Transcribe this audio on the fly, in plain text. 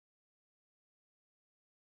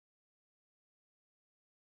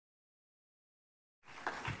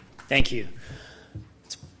Thank you.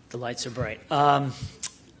 The lights are bright. I'm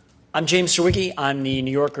James Surowiecki. I'm the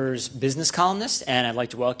New Yorker's business columnist, and I'd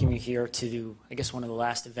like to welcome you here to, I guess, one of the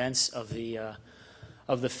last events of the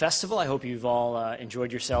festival. I hope you've all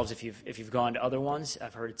enjoyed yourselves. If you've gone to other ones,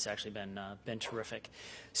 I've heard it's actually been terrific.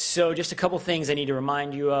 So, just a couple things I need to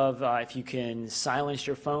remind you of. If you can silence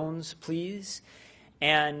your phones, please.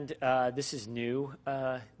 And this is new.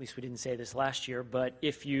 At least we didn't say this last year. But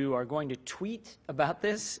if you are going to tweet about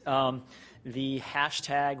this, the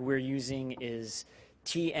hashtag we're using is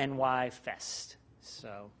TNYFest.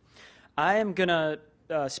 So I am going to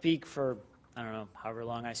speak for, I don't know, however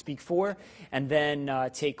long I speak for, and then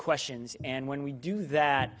take questions. And when we do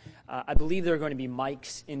that, I believe there are going to be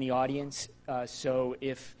mics in the audience. So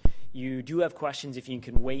if you do have questions, if you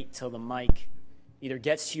can wait till the mic either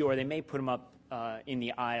gets to you or they may put them up in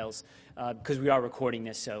the aisles, because we are recording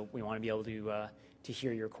this, so we want to be able to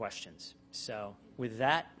hear your questions. So with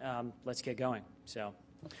that, let's get going. So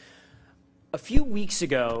a few weeks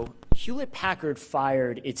ago, Hewlett-Packard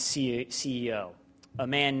fired its CEO, a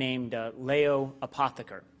man named Leo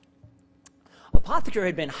Apotheker. Apotheker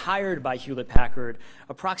had been hired by Hewlett-Packard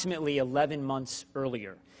approximately 11 months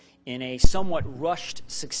earlier in a somewhat rushed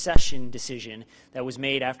succession decision that was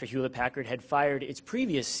made after Hewlett-Packard had fired its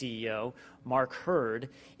previous CEO, Mark Hurd,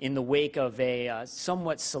 in the wake of a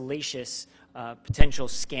somewhat salacious potential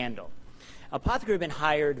scandal. Apotheker had been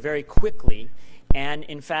hired very quickly, and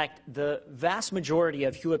in fact, the vast majority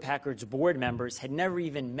of Hewlett-Packard's board members had never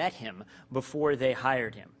even met him before they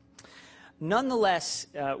hired him. Nonetheless,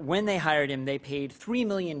 when they hired him, they paid $3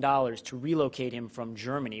 million to relocate him from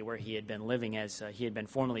Germany, where he had been living as he had been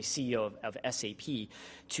formerly CEO of SAP,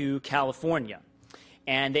 to California.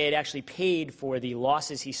 And they had actually paid for the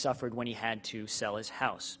losses he suffered when he had to sell his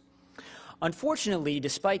house. Unfortunately,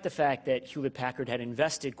 despite the fact that Hewlett-Packard had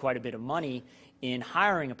invested quite a bit of money in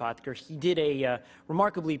hiring Apotheker, he did a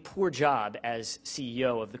remarkably poor job as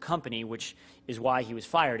CEO of the company, which is why he was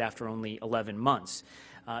fired after only 11 months.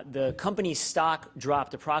 The company's stock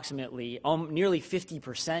dropped approximately nearly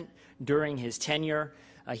 50% during his tenure.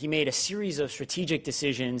 He made a series of strategic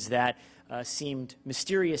decisions that seemed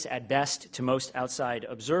mysterious at best to most outside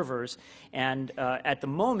observers. And at the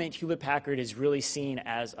moment, Hewlett-Packard is really seen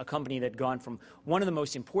as a company that had gone from one of the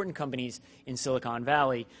most important companies in Silicon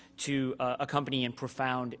Valley to a company in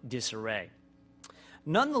profound disarray.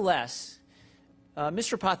 Nonetheless,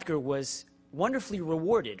 Mr. Apotheker was wonderfully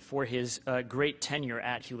rewarded for his great tenure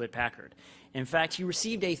at Hewlett-Packard. In fact, he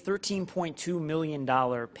received a $13.2 million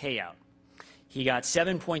payout. He got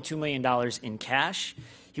 $7.2 million in cash.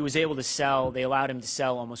 He was able to sell, they allowed him to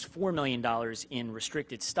sell almost $4 million in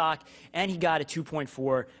restricted stock, and he got a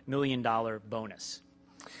 $2.4 million bonus.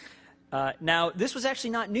 Now, this was actually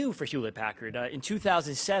not new for Hewlett-Packard. In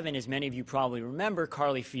 2007, as many of you probably remember,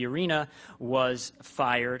 Carly Fiorina was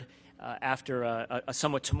fired after a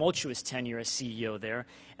somewhat tumultuous tenure as CEO there.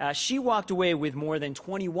 She walked away with more than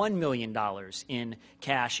 $21 million in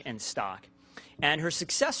cash and stock. And her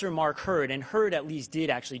successor, Mark Hurd, and Hurd at least did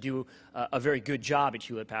actually do a very good job at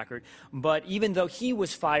Hewlett-Packard, but even though he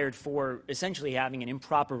was fired for essentially having an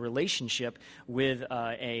improper relationship with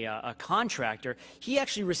a contractor, he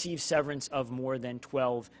actually received severance of more than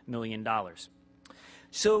 $12 million.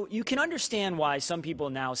 So you can understand why some people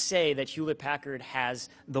now say that Hewlett-Packard has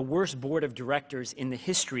the worst board of directors in the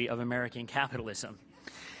history of American capitalism.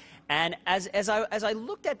 And as I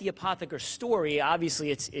looked at the Apotheker story,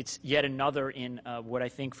 obviously it's yet another in what I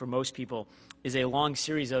think for most people is a long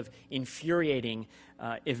series of infuriating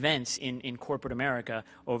events in corporate America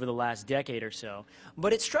over the last decade or so.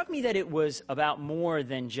 But it struck me that it was about more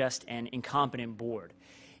than just an incompetent board.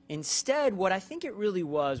 Instead, what I think it really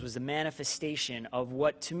was the manifestation of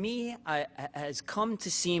what, to me, has come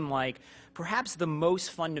to seem like perhaps the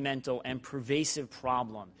most fundamental and pervasive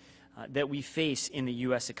problem that we face in the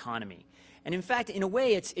U.S. economy. And in fact, in a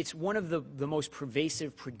way, it's one of the most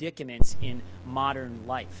pervasive predicaments in modern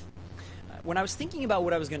life. When I was thinking about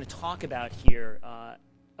what I was going to talk about here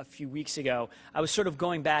a few weeks ago, I was sort of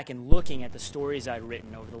going back and looking at the stories I'd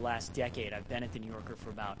written over the last decade. I've been at the New Yorker for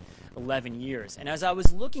about 11 years. And as I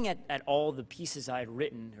was looking at all the pieces I had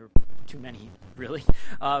written, or too many, really,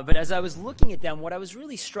 but as I was looking at them, what I was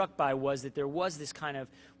really struck by was that there was this kind of,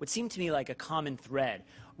 what seemed to me like a common thread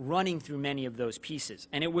running through many of those pieces.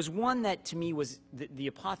 And it was one that, to me, was the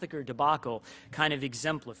Apotheker debacle kind of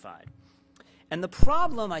exemplified. And the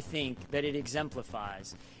problem, I think, that it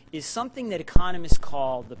exemplifies is something that economists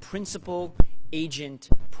call the principal-agent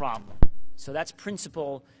problem. So that's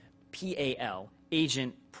principal, P-A-L,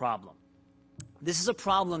 agent problem. This is a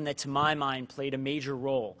problem that, to my mind, played a major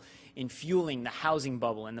role in fueling the housing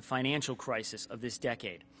bubble and the financial crisis of this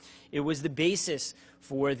decade. It was the basis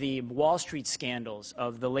for the Wall Street scandals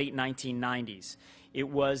of the late 1990s. It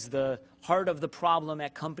was the heart of the problem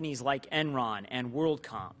at companies like Enron and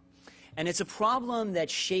WorldCom. And it's a problem that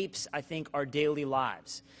shapes, I think, our daily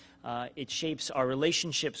lives. It shapes our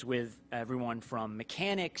relationships with everyone from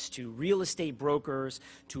mechanics to real estate brokers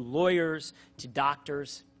to lawyers to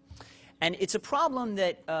doctors. And it's a problem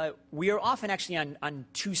that we are often actually on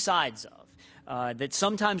two sides of, that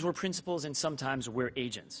sometimes we're principals and sometimes we're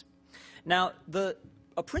agents. Now,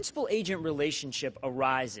 a principal-agent relationship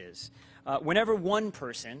arises whenever one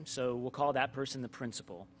person, so we'll call that person the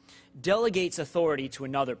principal, delegates authority to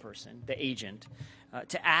another person, the agent,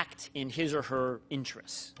 to act in his or her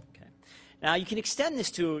interests. Okay? Now, you can extend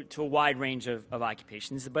this to a wide range of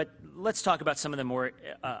occupations, but let's talk about some of the more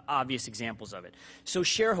obvious examples of it. So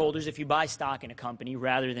shareholders, if you buy stock in a company,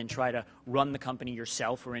 rather than try to run the company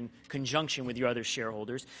yourself or in conjunction with your other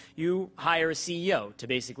shareholders, you hire a CEO to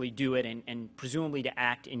basically do it and presumably to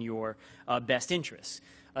act in your best interests.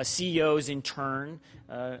 CEOs, in turn,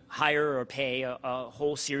 hire or pay a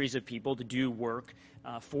whole series of people to do work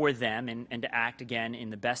for them and to act, again, in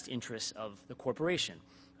the best interests of the corporation.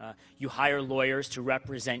 You hire lawyers to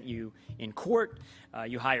represent you in court.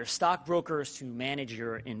 You hire stockbrokers to manage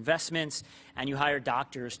your investments. And you hire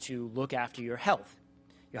doctors to look after your health.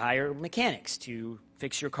 You hire mechanics to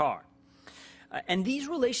fix your car. And these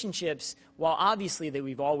relationships, while obviously that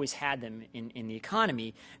we've always had them in the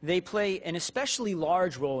economy, they play an especially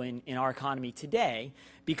large role in our economy today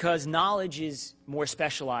because knowledge is more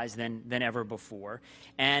specialized than ever before.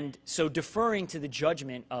 And so deferring to the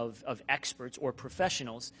judgment of experts or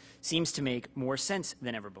professionals seems to make more sense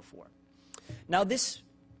than ever before. Now, this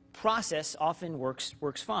process often works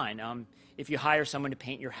fine. If you hire someone to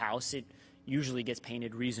paint your house, it usually gets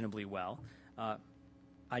painted reasonably well.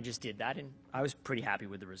 I just did that, and I was pretty happy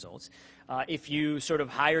with the results. If you sort of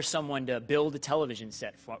hire someone to build a television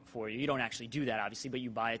set for you, you don't actually do that, obviously, but you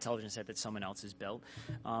buy a television set that someone else has built.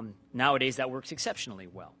 Nowadays, that works exceptionally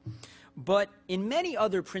well. But in many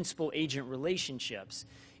other principal-agent relationships,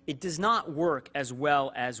 it does not work as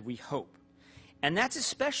well as we hope. And that's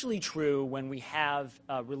especially true when we have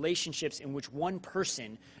relationships in which one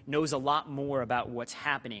person knows a lot more about what's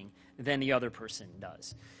happening than the other person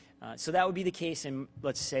does. So that would be the case in,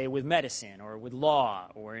 let's say, with medicine or with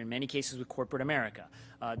law or in many cases with corporate America.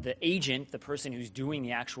 The agent, the person who's doing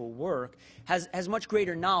the actual work, has much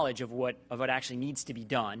greater knowledge of what actually needs to be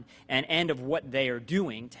done and of what they are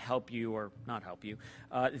doing to help you or not help you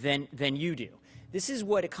than you do. This is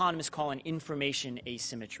what economists call an information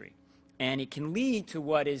asymmetry. And it can lead to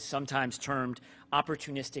what is sometimes termed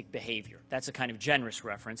opportunistic behavior. That's a kind of generous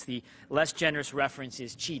reference. The less generous reference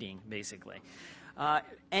is cheating, basically.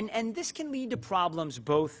 And this can lead to problems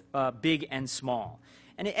both big and small.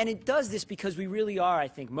 And it does this because we really are, I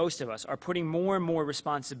think, most of us, are putting more and more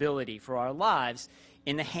responsibility for our lives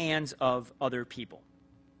in the hands of other people.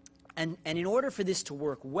 And in order for this to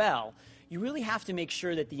work well, you really have to make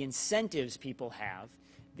sure that the incentives people have,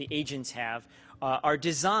 the agents have, are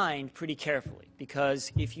designed pretty carefully.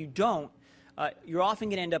 Because if you don't, you're often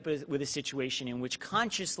going to end up with a situation in which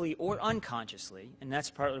consciously or unconsciously, and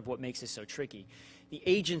that's part of what makes this so tricky, the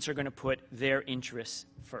agents are going to put their interests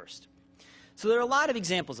first. So there are a lot of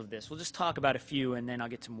examples of this. We'll just talk about a few, and then I'll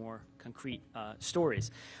get to more concrete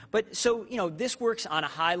stories. But so, this works on a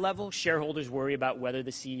high level. Shareholders worry about whether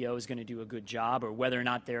the CEO is going to do a good job or whether or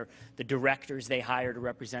not the directors they hire to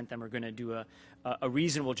represent them are going to do a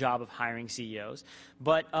reasonable job of hiring CEOs.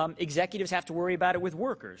 But executives have to worry about it with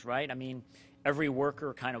workers, right? I mean, every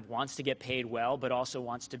worker kind of wants to get paid well, but also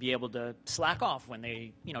wants to be able to slack off when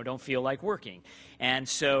they, don't feel like working. And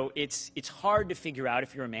so it's hard to figure out,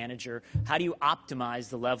 if you're a manager, how do you optimize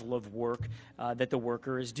the level of work that the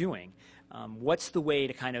worker is doing? What's the way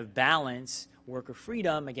to kind of balance worker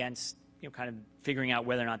freedom against, kind of figuring out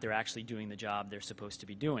whether or not they're actually doing the job they're supposed to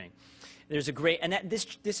be doing? There's a great, and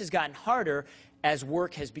this has gotten harder as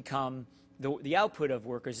work has become. The output of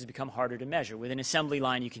workers has become harder to measure. With an assembly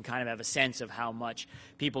line, you can kind of have a sense of how much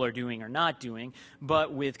people are doing or not doing.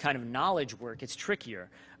 But with kind of knowledge work, it's trickier.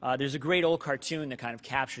 There's a great old cartoon that kind of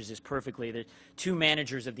captures this perfectly. The two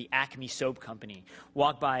managers of the Acme soap company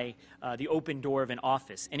walk by the open door of an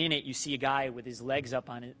office. And in it, you see a guy with his legs up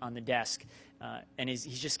on the desk. And he's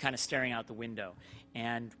just kind of staring out the window.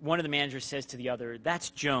 And one of the managers says to the other, "That's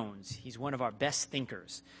Jones. He's one of our best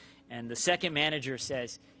thinkers." And the second manager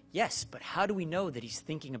says, "Yes, but how do we know that he's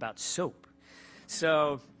thinking about soap?"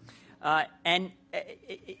 So, and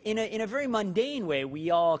in a very mundane way,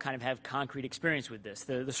 we all kind of have concrete experience with this.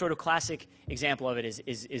 The sort of classic example of it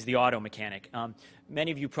is the auto mechanic.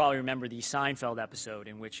 Many of you probably remember the Seinfeld episode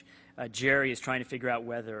in which Jerry is trying to figure out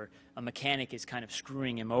whether a mechanic is kind of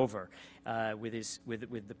screwing him over with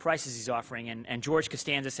the prices he's offering. And George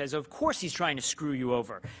Costanza says, of course he's trying to screw you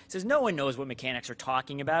over. He says, no one knows what mechanics are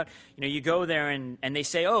talking about. You know, you go there and they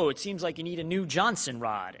say, oh, it seems like you need a new Johnson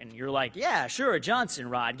rod. And you're like, yeah, sure, a Johnson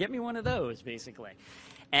rod. Get me one of those, basically.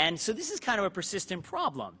 And so this is kind of a persistent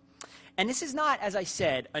problem. And this is not, as I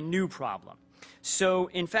said, a new problem. So,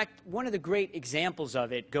 in fact, one of the great examples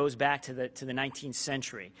of it goes back to the 19th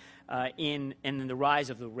century in the rise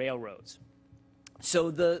of the railroads. So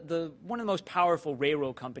one of the most powerful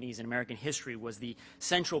railroad companies in American history was the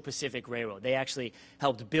Central Pacific Railroad. They actually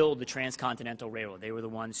helped build the Transcontinental Railroad. They were the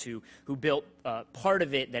ones who built part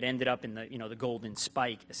of it that ended up in the Golden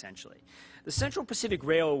Spike, essentially. The Central Pacific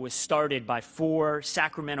Railroad was started by 4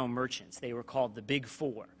 Sacramento merchants. They were called the Big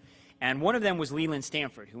Four. And one of them was Leland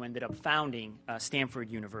Stanford, who ended up founding Stanford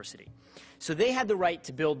University. So they had the right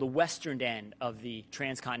to build the western end of the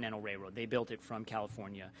Transcontinental Railroad. They built it from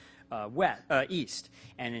California east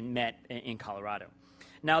and met in Colorado.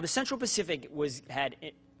 Now, the Central Pacific had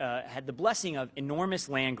the blessing of enormous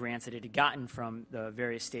land grants that it had gotten from the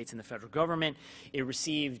various states and the federal government. It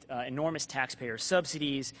received enormous taxpayer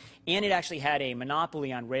subsidies, and it actually had a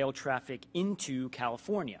monopoly on rail traffic into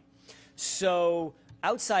California. So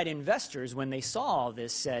outside investors, when they saw all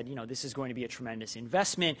this, said, you know, this is going to be a tremendous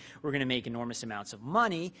investment. We're going to make enormous amounts of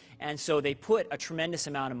money. And so they put a tremendous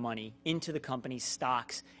amount of money into the company's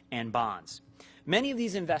stocks and bonds. Many of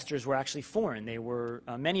these investors were actually foreign.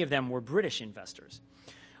 Many of them were British investors.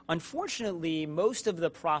 Unfortunately, most of the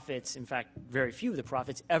profits, in fact, very few of the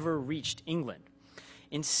profits, ever reached England.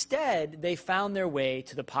 Instead, they found their way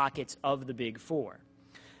to the pockets of the Big Four.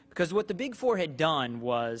 Because what the Big Four had done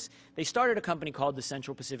was they started a company called the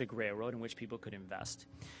Central Pacific Railroad in which people could invest.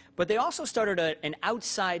 But they also started an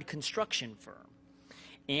outside construction firm.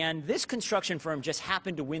 And this construction firm just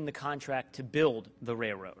happened to win the contract to build the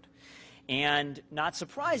railroad. And not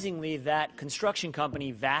surprisingly, that construction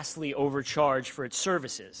company vastly overcharged for its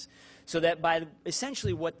services. So that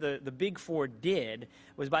essentially what the Big Four did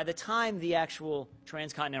was by the time the actual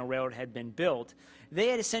Transcontinental Railroad had been built, they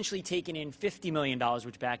had essentially taken in $50 million,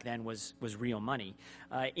 which back then was real money,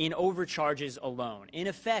 in overcharges alone. In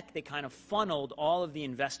effect, they kind of funneled all of the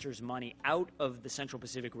investors' money out of the Central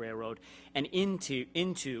Pacific Railroad and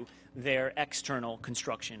into their external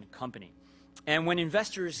construction company. And when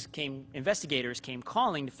investigators came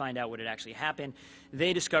calling to find out what had actually happened,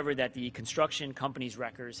 they discovered that the construction company's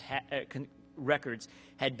records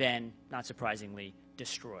had been, not surprisingly,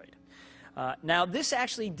 destroyed. Now, this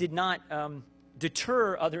actually did not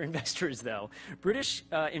deter other investors, though. British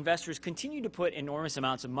investors continued to put enormous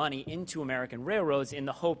amounts of money into American railroads in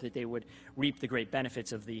the hope that they would reap the great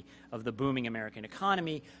benefits of the booming American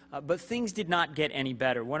economy. But things did not get any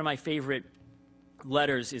better. One of my favorite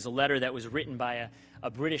letters is a letter that was written by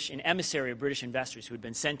an emissary of British investors who had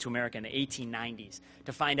been sent to America in the 1890s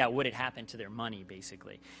to find out what had happened to their money,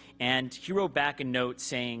 basically. And he wrote back a note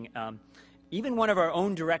saying, even one of our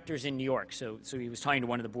own directors in New York, so he was talking to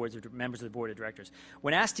one of the members of the board of directors,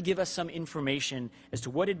 when asked to give us some information as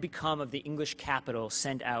to what had become of the English capital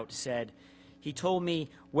sent out, said, he told me,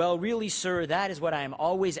 well, really, sir, that is what I am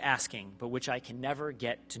always asking, but which I can never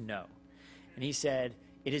get to know. And he said,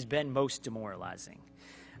 it has been most demoralizing.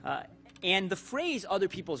 And the phrase other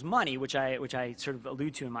people's money, which I sort of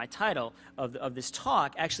allude to in my title of this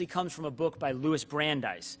talk, actually comes from a book by Louis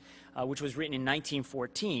Brandeis, which was written in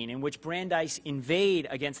 1914, in which Brandeis inveighed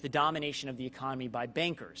against the domination of the economy by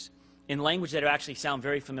bankers in language that actually sound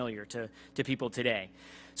very familiar to people today.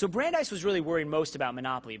 So Brandeis was really worried most about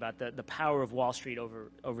monopoly, about the power of Wall Street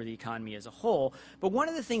over the economy as a whole. But one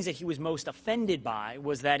of the things that he was most offended by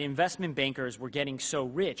was that investment bankers were getting so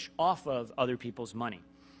rich off of other people's money.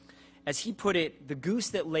 As he put it, the goose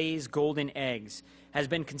that lays golden eggs has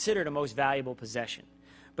been considered a most valuable possession.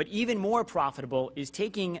 But even more profitable is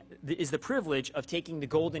the privilege of taking the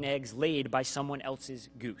golden eggs laid by someone else's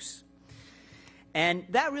goose. And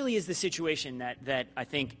that really is the situation that I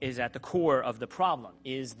think is at the core of the problem,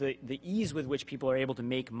 is the ease with which people are able to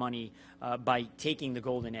make money by taking the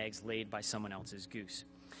golden eggs laid by someone else's goose.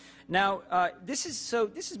 Now, this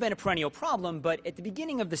has been a perennial problem, but at the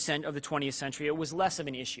beginning of the 20th century, it was less of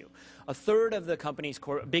an issue. A third of the company's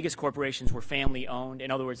biggest corporations were family-owned.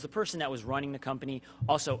 In other words, the person that was running the company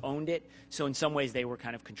also owned it, so in some ways they were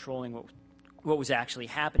kind of controlling what was actually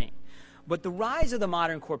happening. But the rise of the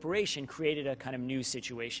modern corporation created a kind of new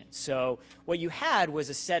situation. So what you had was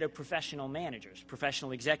a set of professional managers,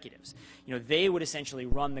 professional executives. They would essentially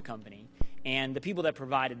run the company, and the people that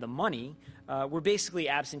provided the money were basically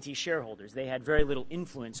absentee shareholders. They had very little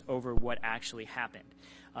influence over what actually happened.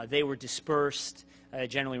 They were dispersed,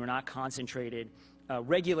 generally were not concentrated.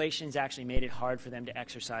 Regulations actually made it hard for them to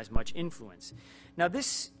exercise much influence. Now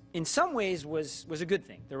this, in some ways, was a good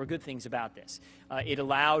thing. There were good things about this. It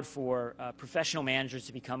allowed for professional managers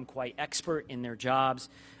to become quite expert in their jobs.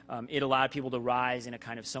 It allowed people to rise in a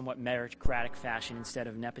kind of somewhat meritocratic fashion instead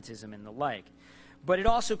of nepotism and the like. But it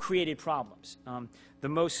also created problems. The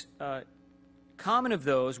most common of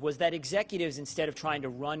those was that executives, instead of trying to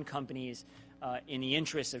run companies in the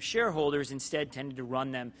interests of shareholders, instead tended to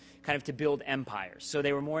run them kind of to build empires. So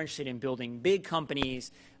they were more interested in building big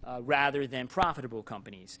companies rather than profitable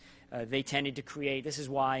companies. They tended to create, this is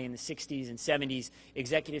why in the 60s and 70s,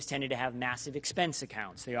 executives tended to have massive expense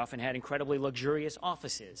accounts. They often had incredibly luxurious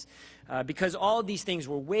offices because all of these things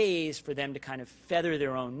were ways for them to kind of feather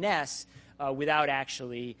their own nests without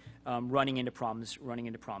actually running into problems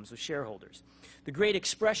with shareholders. The great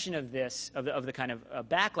expression of this, of the kind of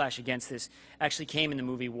backlash against this, actually came in the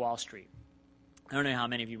movie Wall Street. I don't know how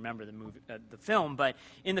many of you remember the film, but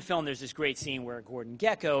in the film there's this great scene where Gordon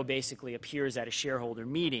Gekko basically appears at a shareholder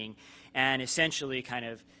meeting and essentially kind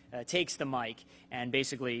of takes the mic, and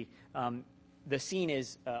basically the scene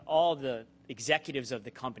is all the executives of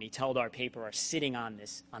the company, Teldar Paper, are sitting on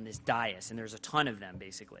this dais, and there's a ton of them,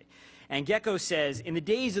 basically. And Gekko says, in the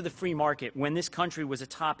days of the free market, when this country was a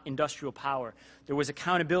top industrial power, there was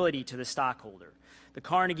accountability to the stockholder. The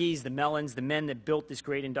Carnegies, the Mellons, the men that built this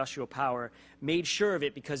great industrial power made sure of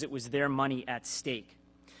it because it was their money at stake.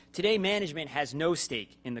 Today, management has no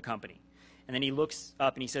stake in the company. And then he looks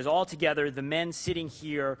up and he says, altogether, the men sitting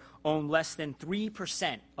here own less than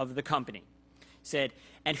 3% of the company. Said,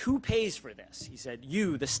 and who pays for this? He said,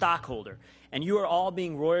 you, the stockholder, and you are all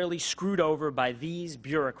being royally screwed over by these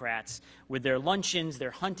bureaucrats with their luncheons,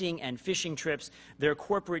 their hunting and fishing trips, their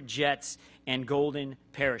corporate jets, and golden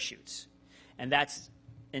parachutes. And that's,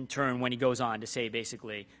 in turn, when he goes on to say,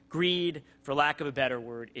 basically, greed, for lack of a better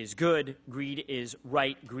word, is good. Greed is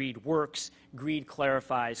right. Greed works. Greed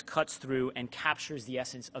clarifies, cuts through, and captures the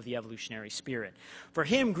essence of the evolutionary spirit. For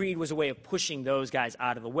him, greed was a way of pushing those guys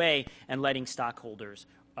out of the way and letting stockholders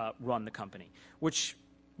run the company, which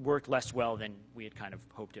worked less well than we had kind of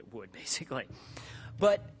hoped it would, basically.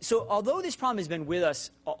 But so although this problem has been with us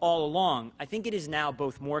all along, I think it is now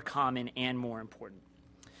both more common and more important.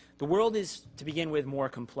 The world is, to begin with, more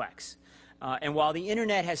complex. And while the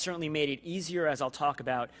internet has certainly made it easier, as I'll talk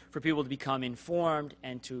about, for people to become informed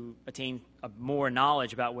and to attain more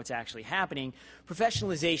knowledge about what's actually happening,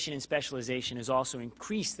 professionalization and specialization has also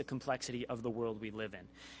increased the complexity of the world we live in.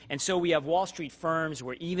 And so we have Wall Street firms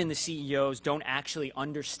where even the CEOs don't actually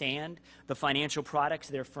understand the financial products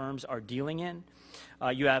their firms are dealing in.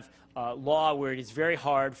 You have law where it is very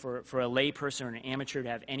hard for a layperson or an amateur to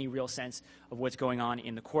have any real sense of what's going on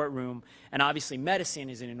in the courtroom. And obviously medicine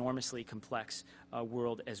is an enormously complex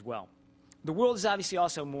world as well. The world is obviously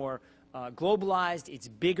also more globalized. It's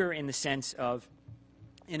bigger in the sense of,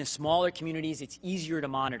 in smaller communities, it's easier to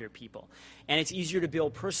monitor people. And it's easier to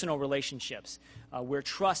build personal relationships where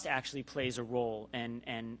trust actually plays a role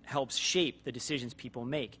and helps shape the decisions people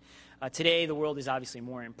make. Today, the world is obviously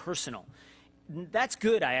more impersonal. That's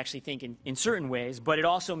good, I actually think, in certain ways, but it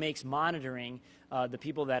also makes monitoring the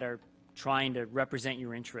people that are trying to represent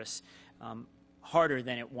your interests harder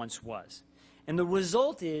than it once was. And the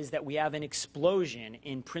result is that we have an explosion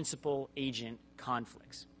in principal-agent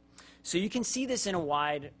conflicts. So you can see this in a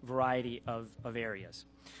wide variety of areas.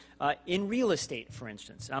 In real estate, for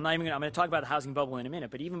instance, I'm going to talk about the housing bubble in a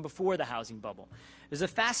minute, but even before the housing bubble, there's a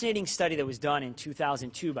fascinating study that was done in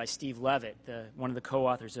 2002 by Steve Levitt, one of the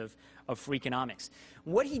co-authors of Freakonomics.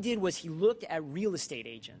 What he did was he looked at real estate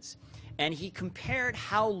agents, and he compared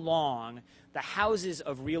how long the houses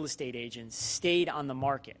of real estate agents stayed on the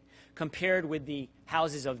market compared with the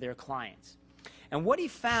houses of their clients. And what he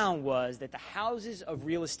found was that the houses of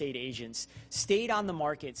real estate agents stayed on the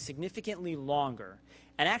market significantly longer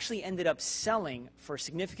and actually ended up selling for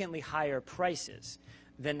significantly higher prices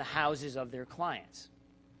than the houses of their clients.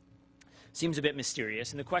 Seems a bit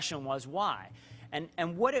mysterious, and the question was why?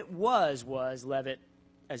 And what it was Levitt,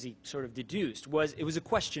 as he sort of deduced, it was a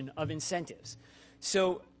question of incentives.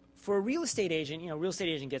 So for a real estate agent, a real estate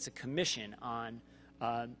agent gets a commission on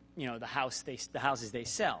the houses they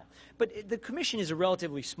sell. But the commission is a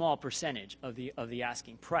relatively small percentage of the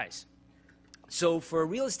asking price. So for a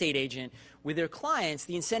real estate agent, with their clients,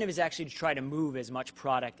 the incentive is actually to try to move as much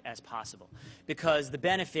product as possible, because the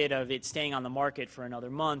benefit of it staying on the market for another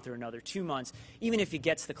month or another 2 months, even if it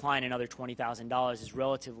gets the client another $20,000, is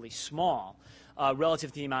relatively small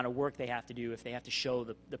relative to the amount of work they have to do if they have to show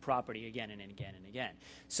the property again and again and again.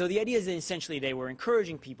 So the idea is that essentially they were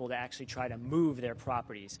encouraging people to actually try to move their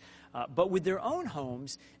properties. But with their own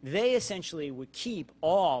homes, they essentially would keep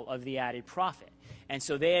all of the added profit. And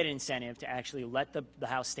so they had an incentive to actually let the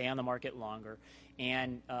house stay on the market longer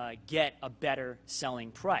and get a better selling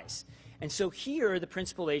price. And so here, the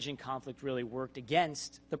principal-agent conflict really worked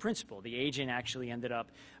against the principal. The agent actually ended up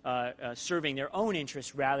serving their own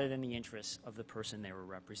interests rather than the interests of the person they were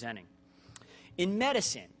representing. In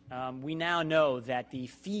medicine, we now know that the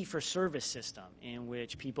fee-for-service system, in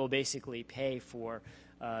which people basically pay for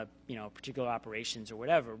particular operations or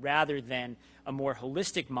whatever, rather than a more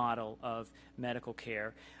holistic model of medical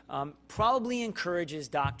care, probably encourages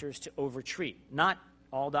doctors to overtreat. Not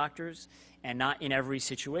all doctors and not in every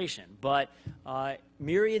situation, but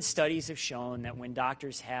myriad studies have shown that when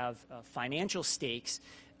doctors have financial stakes,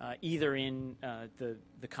 either in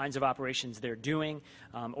the kinds of operations they're doing,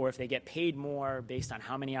 or if they get paid more based on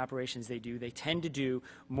how many operations they do, they tend to do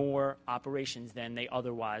more operations than they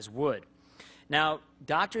otherwise would. Now,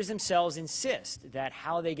 doctors themselves insist that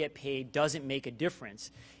how they get paid doesn't make a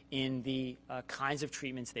difference in the kinds of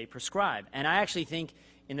treatments they prescribe. And I actually think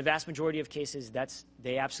in the vast majority of cases,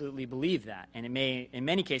 they absolutely believe that. And in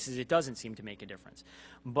many cases, it doesn't seem to make a difference.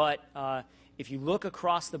 But if you look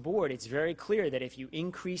across the board, it's very clear that if you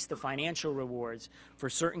increase the financial rewards for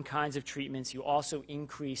certain kinds of treatments, you also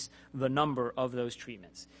increase the number of those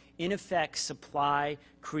treatments. In effect, supply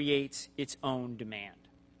creates its own demand.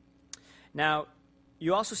 Now,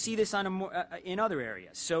 you also see this in other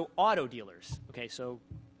areas. So auto dealers. Okay, so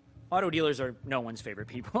auto dealers are no one's favorite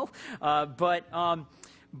people. But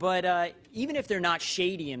even if they're not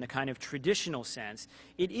shady in the kind of traditional sense,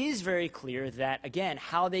 it is very clear that, again,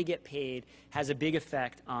 how they get paid has a big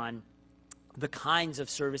effect on the kinds of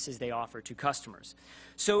services they offer to customers.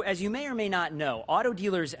 So as you may or may not know, auto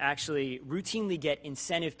dealers actually routinely get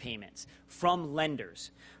incentive payments from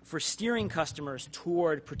lenders for steering customers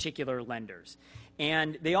toward particular lenders.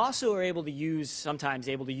 And they also are sometimes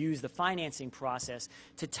able to use the financing process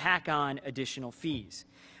to tack on additional fees.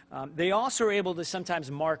 They also are able to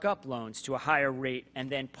sometimes mark up loans to a higher rate and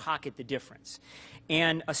then pocket the difference.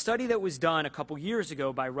 And a study that was done a couple years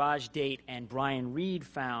ago by Raj Date and Brian Reed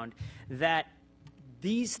found that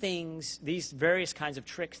these various kinds of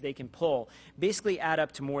tricks they can pull, basically add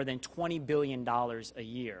up to more than $20 billion a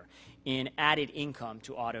year in added income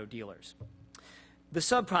to auto dealers. The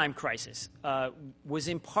subprime crisis was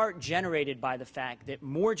in part generated by the fact that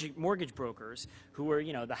mortgage brokers, who were,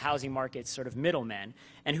 the housing market's sort of middlemen,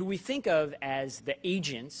 and who we think of as the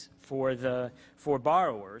agents for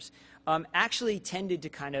borrowers, actually tended to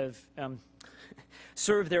kind of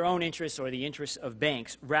serve their own interests or the interests of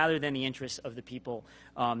banks rather than the interests of the people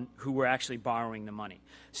who were actually borrowing the money.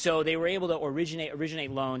 So they were able to originate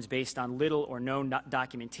loans based on little or no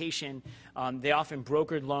documentation. They often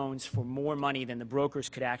brokered loans for more money than the brokers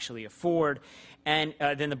could actually afford, and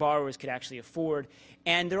than the borrowers could actually afford.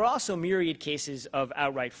 And there are also myriad cases of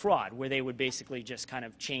outright fraud, where they would basically just kind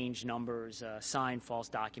of change numbers, sign false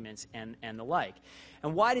documents, and the like.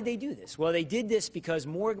 And why did they do this? Well, they did this because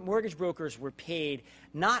mortgage brokers were paid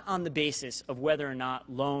not on the basis of whether or not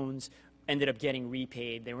loans ended up getting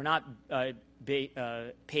repaid. They were not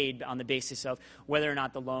paid on the basis of whether or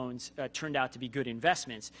not the loans turned out to be good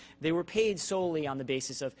investments. They were paid solely on the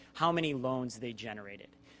basis of how many loans they generated.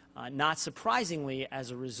 Not surprisingly, as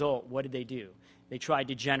a result, what did they do? They tried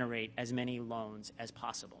to generate as many loans as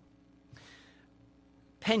possible.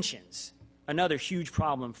 Pensions. Another huge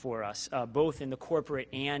problem for us, both in the corporate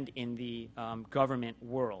and in the government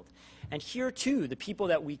world. And here, too, the people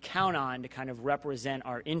that we count on to kind of represent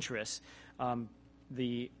our interests,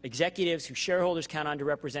 the executives who shareholders count on to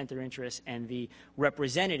represent their interests, and the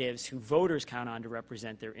representatives who voters count on to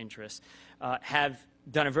represent their interests, have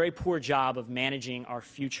done a very poor job of managing our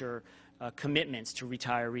future commitments to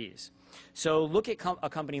retirees. So look at a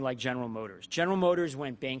company like General Motors. General Motors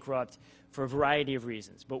went bankrupt for a variety of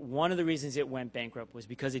reasons, but one of the reasons it went bankrupt was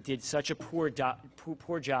because it did such a poor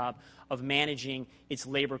job of managing its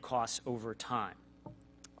labor costs over time.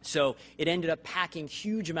 So it ended up packing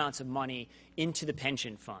huge amounts of money into the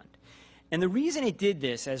pension fund. And the reason it did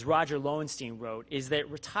this, as Roger Lowenstein wrote, is that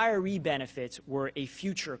retiree benefits were a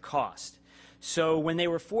future cost. So when they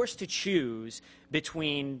were forced to choose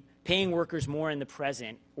between paying workers more in the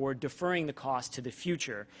present or deferring the cost to the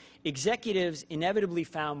future, executives inevitably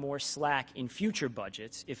found more slack in future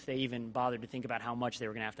budgets, if they even bothered to think about how much they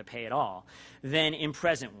were going to have to pay at all, than in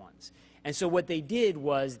present ones. And so what they did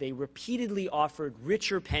was they repeatedly offered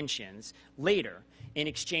richer pensions later in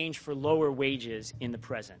exchange for lower wages in the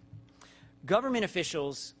present. Government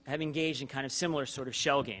officials have engaged in kind of similar sort of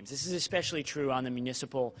shell games. This is especially true on the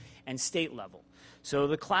municipal and state level. So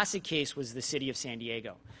the classic case was the city of San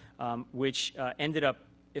Diego, which ended up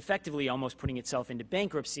effectively almost putting itself into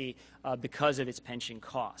bankruptcy because of its pension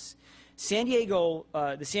costs.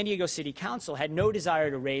 The San Diego City Council had no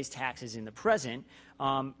desire to raise taxes in the present,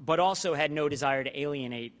 but also had no desire to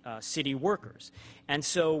alienate city workers. And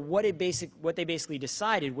so what they basically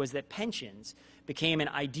decided was that pensions became an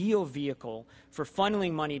ideal vehicle for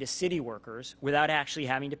funneling money to city workers without actually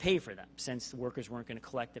having to pay for them, since the workers weren't going to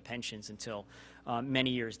collect the pensions until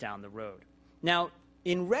many years down the road. Now,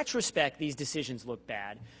 in retrospect, these decisions look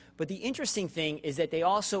bad, but the interesting thing is that they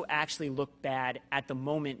also actually look bad at the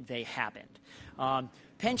moment they happened.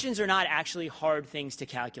 Pensions are not actually hard things to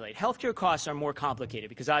calculate. Healthcare costs are more complicated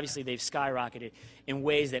because obviously they've skyrocketed in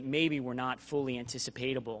ways that maybe were not fully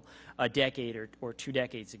anticipatable a decade or 2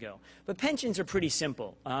 decades ago. But pensions are pretty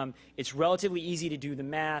simple. It's relatively easy to do the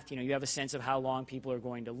math. You have a sense of how long people are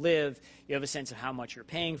going to live. You have a sense of how much you're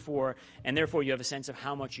paying for, and therefore you have a sense of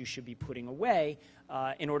how much you should be putting away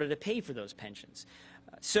in order to pay for those pensions.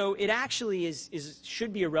 So it actually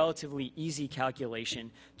should be a relatively easy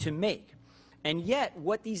calculation to make. And yet,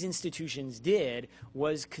 what these institutions did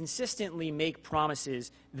was consistently make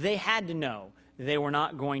promises they had to know they were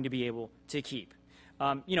not going to be able to keep.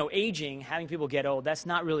 Aging, having people get old, that's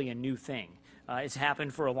not really a new thing. It's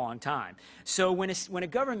happened for a long time. So when a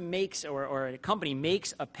government makes or a company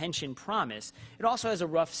makes a pension promise, it also has a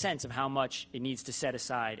rough sense of how much it needs to set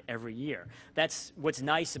aside every year. That's what's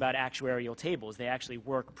nice about actuarial tables. They actually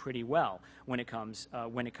work pretty well when it comes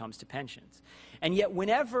to pensions. And yet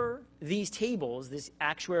whenever these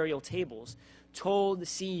actuarial tables, told the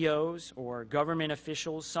CEOs or government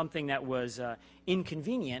officials something that was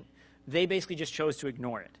inconvenient, they basically just chose to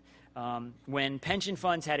ignore it. When pension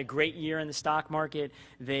funds had a great year in the stock market,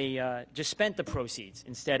 they just spent the proceeds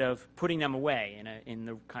instead of putting them away in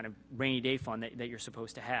the kind of rainy day fund that you're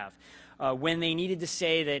supposed to have. When they needed to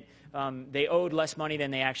say that they owed less money than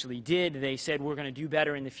they actually did, they said, we're going to do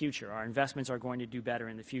better in the future. Our investments are going to do better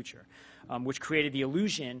in the future, which created the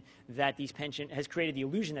illusion that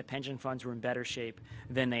pension funds were in better shape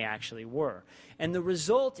than they actually were. And the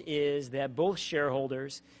result is that both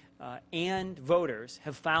shareholders and voters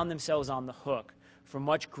have found themselves on the hook for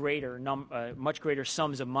much greater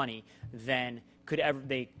sums of money than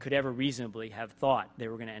they could ever reasonably have thought they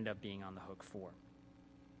were going to end up being on the hook for.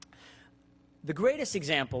 The greatest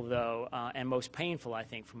example, though, and most painful, I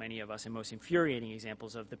think, for many of us, and most infuriating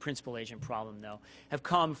examples of the principal agent problem, though, have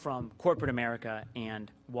come from corporate America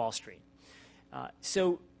and Wall Street.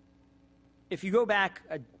 So if you go back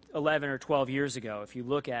 11 or 12 years ago, if you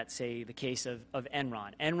look at, say, the case of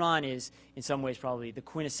Enron. Enron is, in some ways, probably the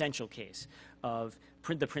quintessential case of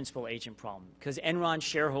the principal agent problem, because Enron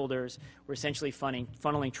shareholders were essentially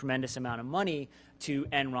funneling tremendous amount of money to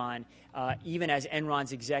Enron, even as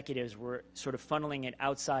Enron's executives were sort of funneling it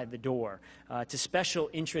outside the door to special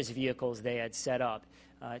interest vehicles they had set up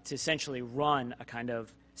to essentially run a kind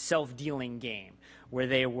of self-dealing game where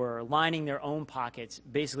they were lining their own pockets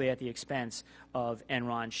basically at the expense of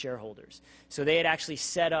Enron shareholders. So they had actually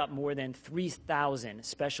set up more than 3,000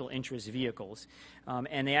 special interest vehicles,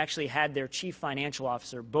 and they actually had their chief financial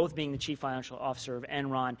officer, both being the chief financial officer of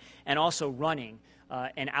Enron and also running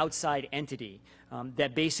an outside entity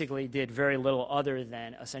that basically did very little other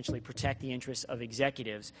than essentially protect the interests of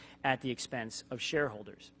executives at the expense of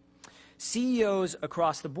shareholders. CEOs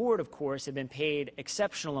across the board, of course, have been paid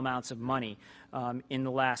exceptional amounts of money in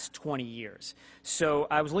the last 20 years. So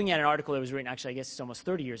I was looking at an article that was written, actually, I guess it's almost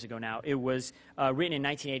 30 years ago now. It was written in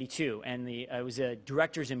 1982, and it was a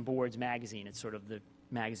Directors and Boards magazine. It's sort of the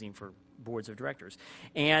magazine for boards of directors.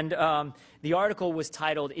 And the article was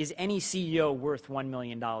titled, "Is Any CEO Worth $1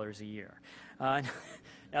 Million a Year?"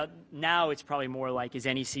 Now it's probably more like, is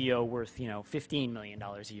any CEO worth, $15 million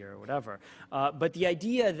a year or whatever. But the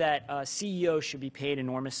idea that CEOs should be paid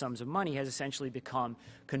enormous sums of money has essentially become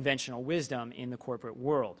conventional wisdom in the corporate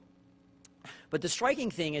world. But the striking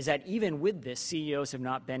thing is that even with this, CEOs have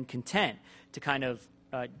not been content to kind of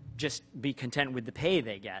just be content with the pay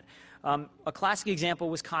they get. A classic example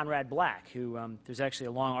was Conrad Black, who there's actually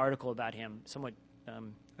a long article about him, somewhat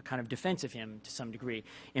a kind of defense of him to some degree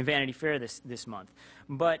in Vanity Fair this month.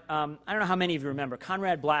 But I don't know how many of you remember,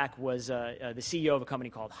 Conrad Black was the CEO of a company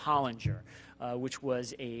called Hollinger, which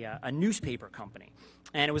was a newspaper company.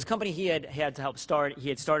 And it was a company he had to help start. He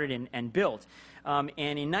had started and built. And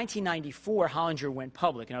in 1994, Hollinger went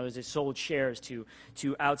public. In other words, it sold shares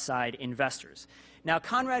to outside investors. Now,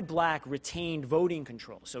 Conrad Black retained voting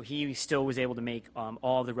control, so he still was able to make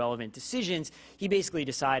all the relevant decisions. He basically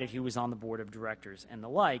decided who was on the board of directors and the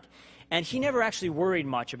like. And he never actually worried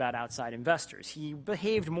much about outside investors. He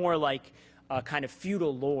behaved more like a kind of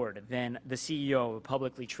feudal lord than the CEO of a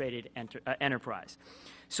publicly traded enterprise.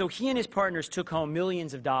 So he and his partners took home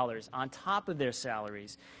millions of dollars on top of their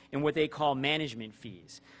salaries in what they call management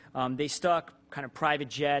fees. They stuck kind of private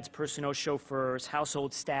jets, personal chauffeurs,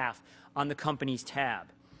 household staff on the company's tab.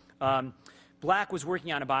 Black was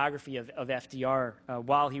working on a biography of FDR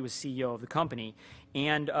while he was CEO of the company.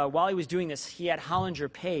 And while he was doing this, he had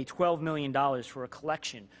Hollinger pay $12 million for a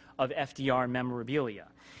collection of FDR memorabilia.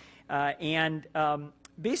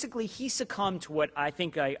 Basically, he succumbed to what I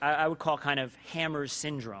think I would call kind of Hammer's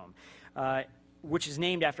syndrome, which is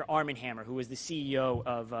named after Armand Hammer, who was the CEO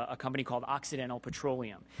of a company called Occidental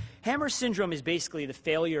Petroleum. Hammer's syndrome is basically the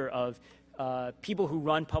failure of people who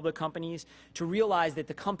run public companies to realize that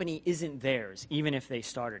the company isn't theirs, even if they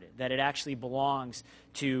started it, that it actually belongs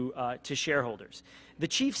to shareholders. The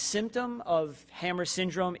chief symptom of Hammer's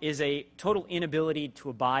syndrome is a total inability to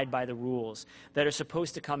abide by the rules that are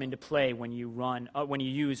supposed to come into play when you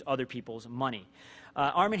use other people's money.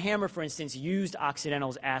 Armand Hammer, for instance, used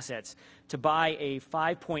Occidental's assets to buy a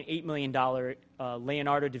 $5.8 million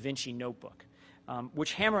Leonardo da Vinci notebook,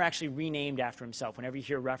 which Hammer actually renamed after himself. Whenever you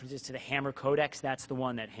hear references to the Hammer Codex, that's the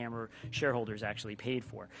one that Hammer shareholders actually paid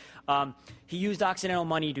for. He used Occidental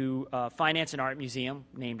money to finance an art museum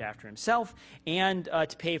named after himself and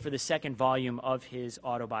to pay for the second volume of his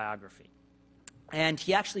autobiography. And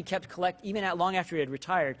he actually kept even long after he had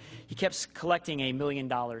retired, he kept collecting a $1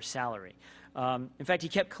 million salary. In fact, he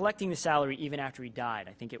kept collecting the salary even after he died.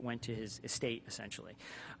 I think it went to his estate, essentially.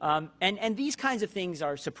 And these kinds of things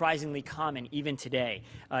are surprisingly common even today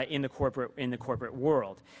in the corporate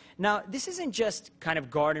world. Now, this isn't just kind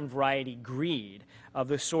of garden variety greed of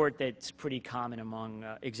the sort that's pretty common among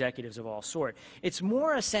executives of all sort. It's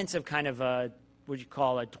more a sense of kind of what you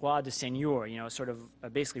call a droit de seigneur, sort of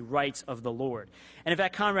basically rights of the Lord. And in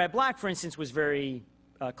fact, Conrad Black, for instance, was very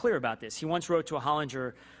clear about this. He once wrote to a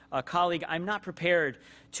Hollinger colleague, "I'm not prepared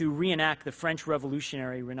to reenact the French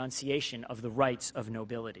Revolutionary renunciation of the rights of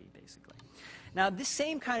nobility," basically. Now, this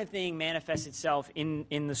same kind of thing manifests itself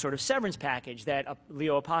in the sort of severance package that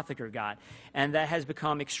Leo Apotheker got, and that has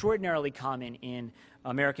become extraordinarily common in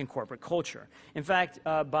American corporate culture. In fact,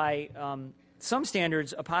 by some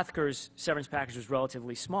standards, Apotheker's severance package was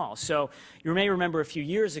relatively small. So you may remember a few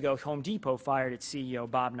years ago, Home Depot fired its CEO,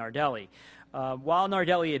 Bob Nardelli. While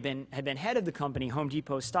Nardelli had been head of the company, Home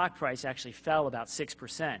Depot's stock price actually fell about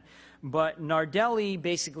 6%. But Nardelli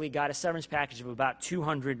basically got a severance package of about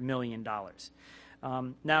 $200 million.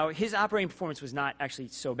 Now, his operating performance was not actually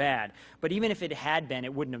so bad, but even if it had been,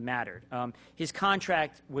 it wouldn't have mattered. His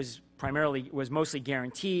contract was mostly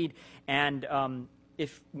guaranteed, and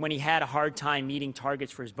when he had a hard time meeting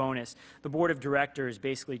targets for his bonus, the board of directors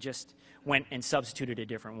basically just went and substituted a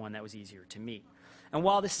different one that was easier to meet. And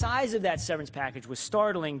while the size of that severance package was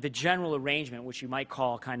startling, the general arrangement, which you might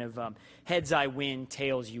call kind of heads I win,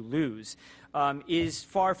 tails you lose, is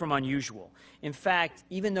far from unusual. In fact,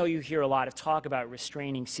 even though you hear a lot of talk about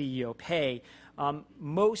restraining CEO pay,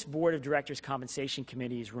 most board of directors compensation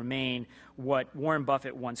committees remain what Warren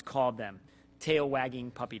Buffett once called them,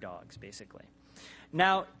 tail-wagging puppy dogs, basically.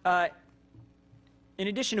 Now, in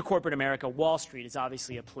addition to corporate America, Wall Street is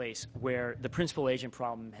obviously a place where the principal agent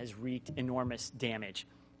problem has wreaked enormous damage.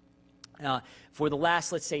 For the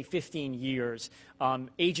last, let's say, 15 years,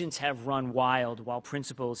 agents have run wild while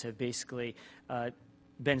principals have basically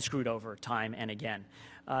been screwed over time and again.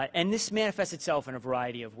 And this manifests itself in a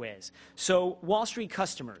variety of ways. So Wall Street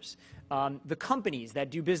customers, the companies that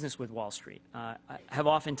do business with Wall Street, have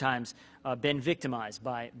oftentimes been victimized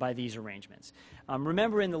by these arrangements.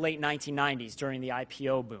 Remember in the late 1990s during the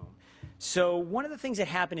IPO boom. So one of the things that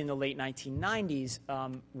happened in the late 1990s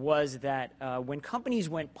was that when companies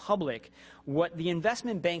went public, what the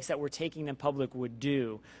investment banks that were taking them public would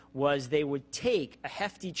do was they would take a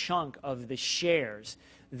hefty chunk of the shares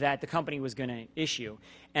that the company was going to issue,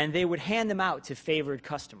 and they would hand them out to favored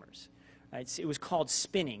customers. Right? It was called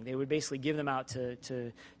spinning. They would basically give them out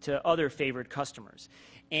to other favored customers.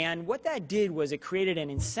 And what that did was it created an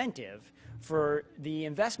incentive for the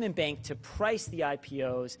investment bank to price the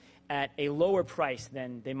IPOs at a lower price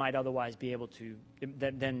than they might otherwise be able to,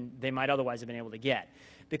 than they might otherwise have been able to get.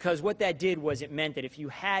 because what that did was it meant that if you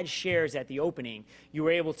had shares at the opening, you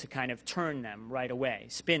were able to kind of turn them right away,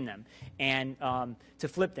 spin them, and to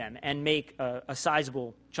flip them and make a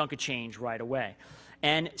sizable chunk of change right away.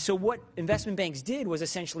 And so what investment banks did was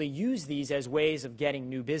essentially use these as ways of getting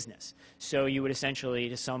new business. So you would essentially,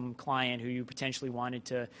 to some client who you potentially wanted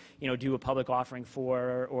to, do a public offering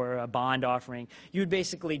for or a bond offering, you would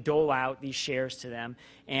basically dole out these shares to them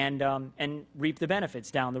and reap the benefits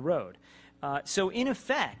down the road. So in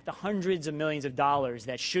effect, the hundreds of millions of dollars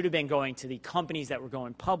that should have been going to the companies that were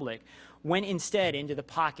going public went instead into the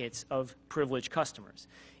pockets of privileged customers.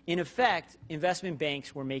 In effect, investment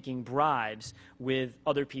banks were making bribes with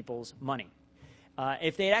other people's money.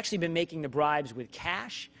 If they had actually been making the bribes with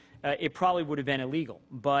cash, it probably would have been illegal.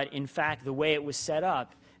 But in fact, the way it was set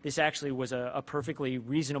up, this actually was a perfectly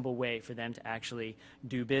reasonable way for them to actually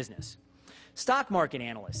do business. Stock market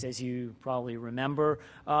analysts, as you probably remember,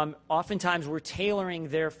 oftentimes were tailoring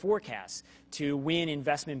their forecasts to win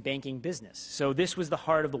investment banking business. So this was the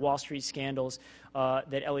heart of the Wall Street scandals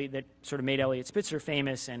that sort of made Eliot Spitzer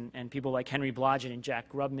famous and people like Henry Blodgett and Jack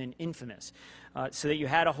Grubman infamous. So that you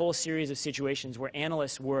had a whole series of situations where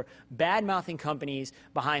analysts were bad-mouthing companies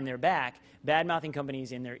behind their back, bad-mouthing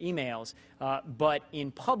companies in their emails, but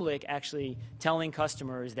in public actually telling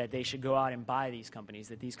customers that they should go out and buy these companies,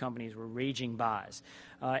 that these companies were raging buys.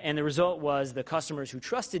 And the result was the customers who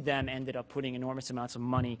trusted them ended up putting enormous amounts of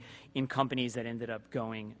money in companies that ended up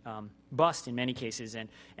going bust in many cases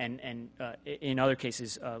and in other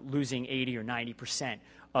cases losing 80 or 90%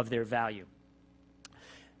 of their value.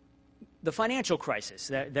 The financial crisis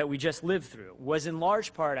that we just lived through was in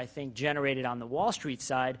large part, I think, generated on the Wall Street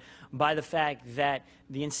side by the fact that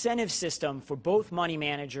the incentive system for both money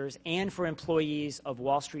managers and for employees of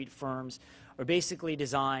Wall Street firms are basically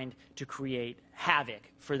designed to create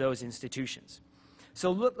havoc for those institutions.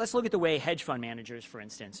 So let's look at the way hedge fund managers, for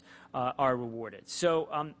instance, are rewarded.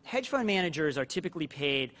 So hedge fund managers are typically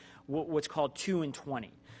paid what's called 2 and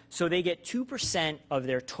 20. So they get 2% of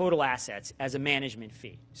their total assets as a management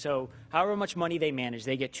fee. So however much money they manage,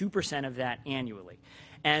 they get 2% of that annually.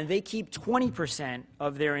 And they keep 20%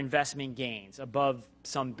 of their investment gains above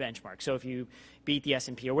some benchmark. So if you beat the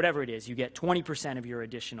S&P or whatever it is, you get 20% of your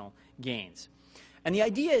additional gains. And the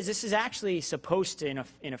idea is this is actually supposed to,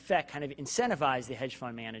 in effect, kind of incentivize the hedge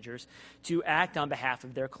fund managers to act on behalf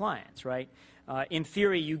of their clients, right? In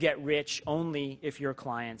theory, you get rich only if your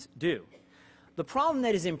clients do. The problem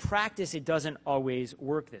that is in practice, it doesn't always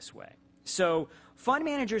work this way. So fund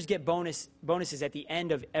managers get bonuses at the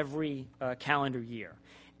end of every calendar year.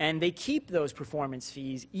 And they keep those performance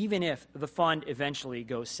fees even if the fund eventually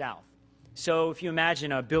goes south. So if you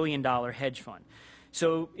imagine a $1 billion hedge fund,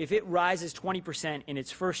 so if it rises 20% in its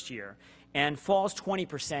first year and falls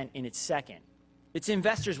 20% in its second, its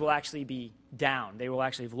investors will actually be down. They will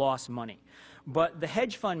actually have lost money. But the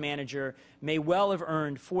hedge fund manager may well have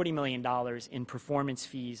earned $40 million in performance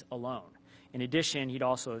fees alone. In addition, he'd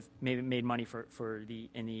also have maybe made money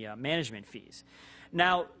in the management fees.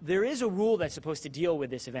 Now, there is a rule that's supposed to deal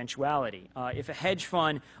with this eventuality. If a hedge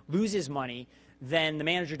fund loses money, then the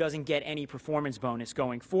manager doesn't get any performance bonus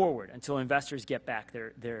going forward until investors get back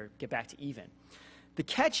to even. The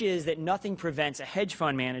catch is that nothing prevents a hedge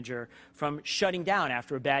fund manager from shutting down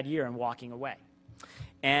after a bad year and walking away.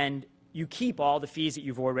 And you keep all the fees that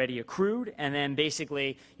you've already accrued, and then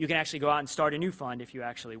basically you can actually go out and start a new fund if you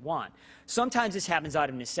actually want. Sometimes this happens out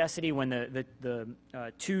of necessity. When the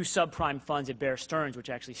two subprime funds at Bear Stearns, which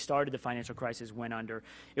actually started the financial crisis, went under,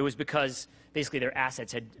 it was because basically their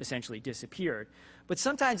assets had essentially disappeared. But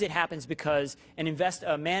sometimes it happens because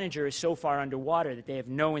a manager is so far underwater that they have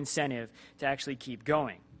no incentive to actually keep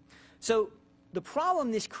going. So the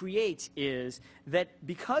problem this creates is that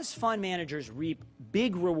because fund managers reap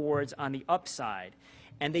big rewards on the upside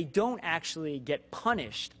and they don't actually get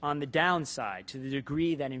punished on the downside to the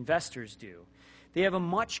degree that investors do, they have a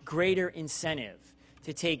much greater incentive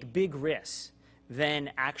to take big risks than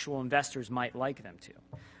actual investors might like them to.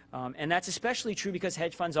 And that's especially true because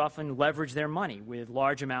hedge funds often leverage their money with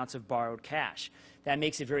large amounts of borrowed cash. That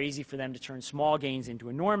makes it very easy for them to turn small gains into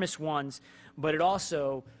enormous ones, but it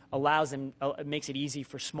also makes it easy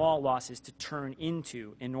for small losses to turn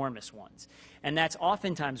into enormous ones. And that's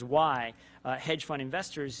oftentimes why hedge fund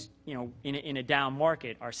investors, in a down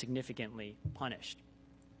market are significantly punished.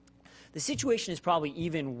 The situation is probably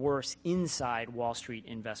even worse inside Wall Street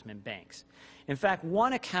investment banks. In fact,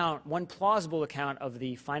 one plausible account of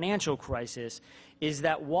the financial crisis is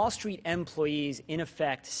that Wall Street employees, in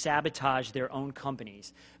effect, sabotaged their own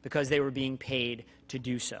companies because they were being paid to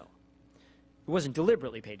do so. wasn't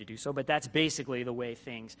deliberately paid to do so, but that's basically the way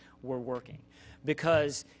things were working.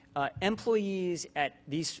 Because employees at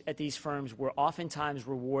these firms were oftentimes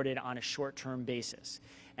rewarded on a short-term basis.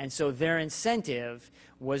 And so their incentive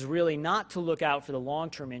was really not to look out for the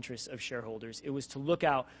long-term interests of shareholders. It was to look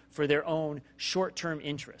out for their own short-term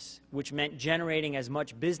interests, which meant generating as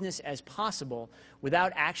much business as possible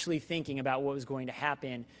without actually thinking about what was going to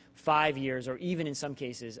happen 5 years or even in some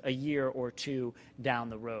cases a year or two down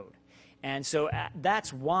the road. And so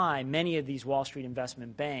that's why many of these Wall Street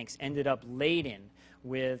investment banks ended up laden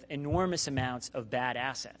with enormous amounts of bad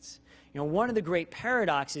assets. One of the great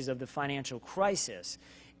paradoxes of the financial crisis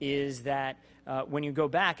is that when you go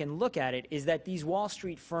back and look at it, is that these Wall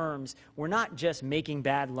Street firms were not just making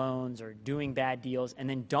bad loans or doing bad deals and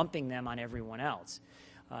then dumping them on everyone else.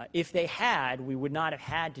 If they had, we would not have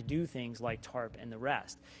had to do things like TARP and the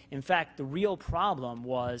rest. In fact, the real problem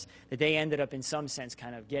was that they ended up, in some sense,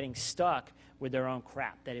 kind of getting stuck with their own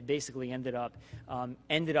crap, that it basically ended up on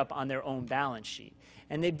their own balance sheet.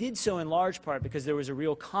 And they did so in large part because there was a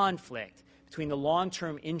real conflict between the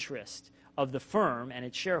long-term interest of the firm and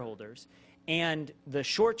its shareholders and the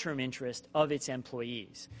short-term interest of its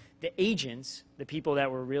employees. The agents, the people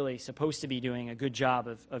that were really supposed to be doing a good job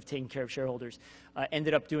of taking care of shareholders,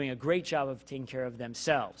 ended up doing a great job of taking care of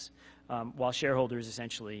themselves, while shareholders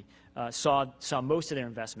essentially saw most of their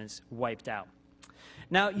investments wiped out.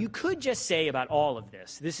 Now, you could just say about all of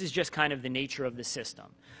this is just kind of the nature of the system.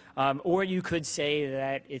 Or you could say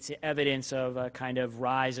that it's evidence of a kind of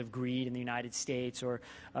rise of greed in the United States or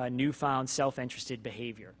newfound self-interested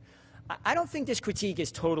behavior. I don't think this critique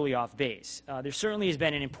is totally off base. There certainly has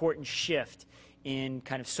been an important shift in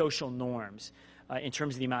kind of social norms in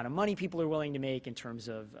terms of the amount of money people are willing to make, in terms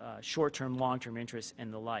of short-term, long-term interests,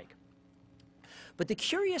 and the like. But the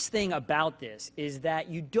curious thing about this is that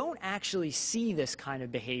you don't actually see this kind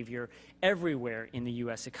of behavior everywhere in the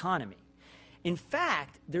U.S. economy. In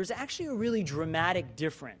fact, there's actually a really dramatic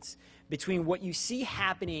difference between what you see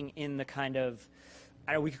happening in the kind of,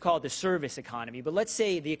 we could call it the service economy, but let's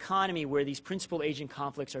say the economy where these principal-agent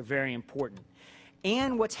conflicts are very important,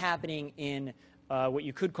 and what's happening in what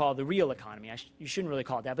you could call the real economy. You shouldn't really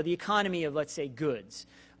call it that, but the economy of, let's say, goods,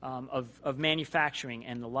 of manufacturing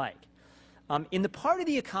and the like. In the part of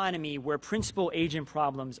the economy where principal-agent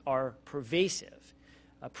problems are pervasive,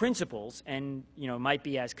 principals, and it might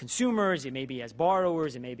be as consumers, it may be as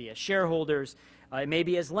borrowers, it may be as shareholders, it may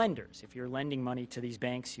be as lenders. If you're lending money to these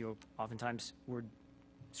banks, you oftentimes were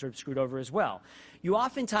sort of screwed over as well. You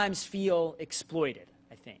oftentimes feel exploited,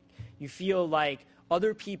 I think. You feel like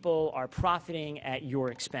other people are profiting at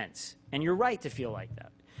your expense, and you're right to feel like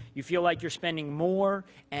that. You feel like you're spending more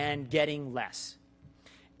and getting less.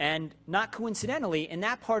 And not coincidentally, in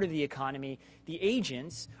that part of the economy, the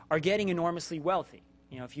agents are getting enormously wealthy.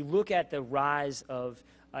 If you look at the rise of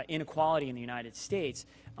inequality in the United States,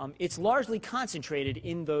 it's largely concentrated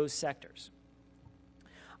in those sectors.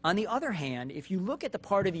 On the other hand, if you look at the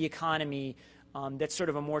part of the economy that's sort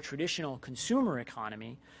of a more traditional consumer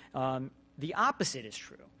economy, the opposite is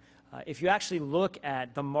true. If you actually look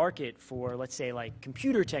at the market for, let's say, like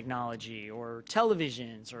computer technology or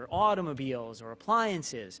televisions or automobiles or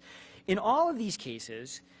appliances, in all of these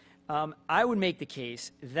cases, I would make the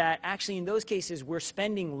case that actually in those cases we're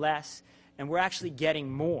spending less and we're actually getting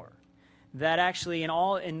more. That actually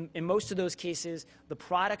in most of those cases, the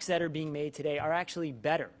products that are being made today are actually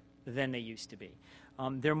better than they used to be.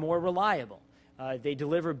 They're more reliable. They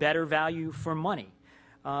deliver better value for money.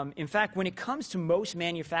 In fact, when it comes to most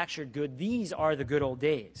manufactured goods, these are the good old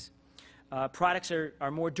days. Products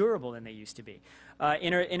are more durable than they used to be.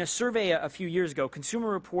 In a survey a few years ago, Consumer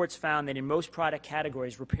Reports found that in most product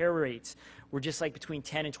categories, repair rates were just like between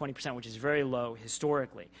 10 and 20%, which is very low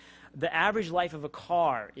historically. The average life of a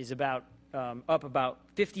car is up about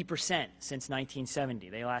 50% since 1970.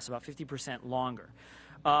 They last about 50% longer.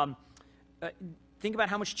 Think about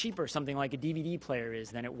how much cheaper something like a DVD player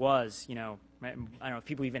is than it was, I don't know if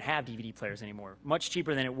people even have DVD players anymore. Much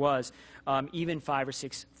cheaper than it was even 5 or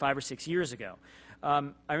 6 years ago.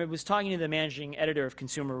 I was talking to the managing editor of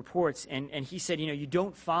Consumer Reports, and he said, you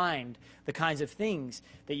don't find the kinds of things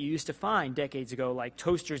that you used to find decades ago, like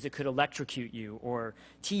toasters that could electrocute you or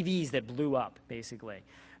TVs that blew up, basically.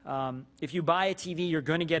 If you buy a TV, you're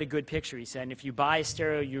going to get a good picture, he said, and if you buy a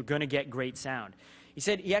stereo, you're going to get great sound.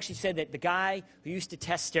 He actually said that the guy who used to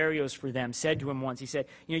test stereos for them said to him once, he said,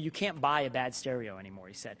 you can't buy a bad stereo anymore,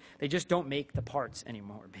 he said. They just don't make the parts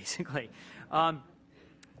anymore, basically.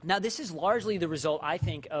 Now, this is largely the result, I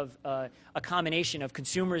think, of a combination of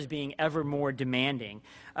consumers being ever more demanding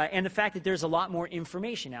and the fact that there's a lot more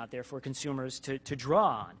information out there for consumers to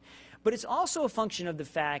draw on. But it's also a function of the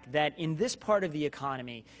fact that in this part of the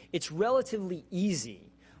economy, it's relatively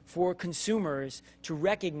easy for consumers to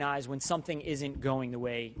recognize when something isn't going the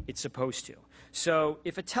way it's supposed to. So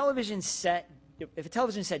if a television set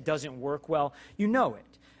doesn't work well, you know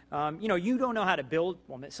it. You don't know how to build,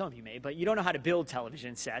 well, some of you may, but you don't know how to build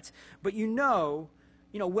television sets, but you know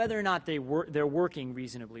whether or not they're working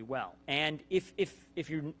reasonably well. And if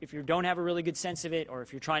you don't have a really good sense of it, or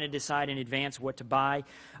if you're trying to decide in advance what to buy,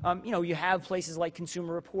 you have places like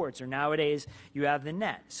Consumer Reports, or nowadays you have the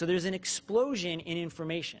net. So there's an explosion in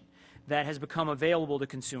information that has become available to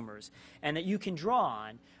consumers and that you can draw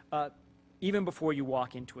on even before you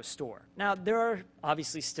walk into a store. Now, there are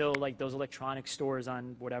obviously still like those electronic stores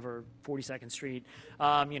on whatever 42nd Street,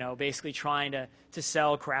 basically trying to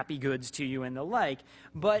sell crappy goods to you and the like.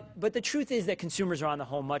 But the truth is that consumers are on the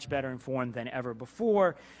whole much better informed than ever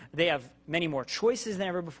before. They have many more choices than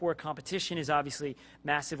ever before. Competition is obviously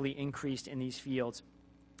massively increased in these fields.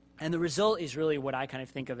 And the result is really what I kind of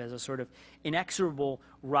think of as a sort of inexorable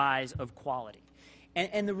rise of quality.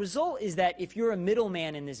 And the result is that if you're a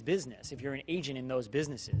middleman in this business, if you're an agent in those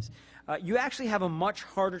businesses, you actually have a much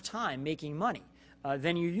harder time making money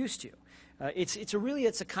than you used to. It's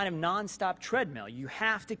a kind of nonstop treadmill. You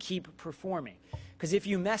have to keep performing. Because if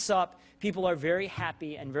you mess up, people are very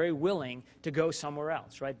happy and very willing to go somewhere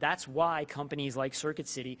else, right? That's why companies like Circuit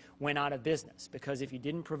City went out of business. Because if you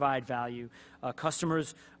didn't provide value,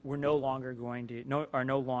 customers are no longer going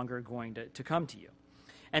to come to you.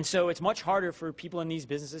 And so it's much harder for people in these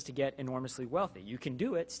businesses to get enormously wealthy. You can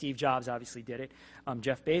do it. Steve Jobs obviously did it.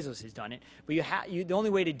 Jeff Bezos has done it. But the only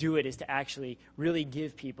way to do it is to actually really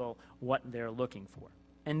give people what they're looking for.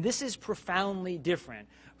 And this is profoundly different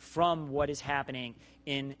from what is happening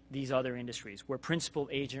in these other industries where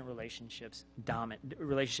principal-agent relationships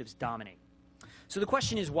dominate. So the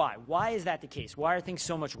question is why? Why is that the case? Why are things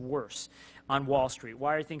so much worse on Wall Street?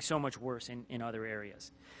 Why are things so much worse in other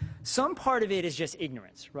areas? Some part of it is just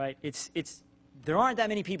ignorance, right? There aren't that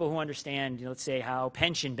many people who understand, let's say, how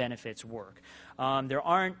pension benefits work. There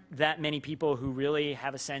aren't that many people who really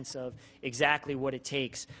have a sense of exactly what it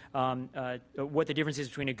takes, what the difference is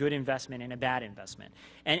between a good investment and a bad investment.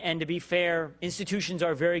 And to be fair, institutions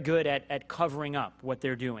are very good at covering up what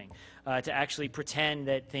they're doing, to actually pretend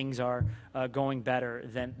that things are going better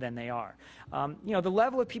than they are. The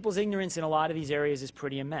level of people's ignorance in a lot of these areas is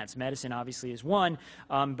pretty immense. Medicine obviously is one,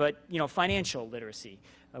 but financial literacy.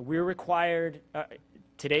 We're required,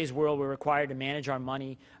 today's world, we're required to manage our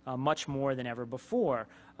money much more than ever before.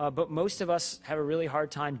 But most of us have a really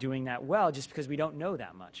hard time doing that well just because we don't know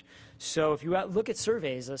that much. So if you look at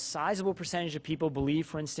surveys, a sizable percentage of people believe,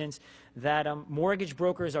 for instance, that mortgage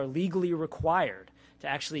brokers are legally required to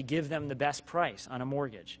actually give them the best price on a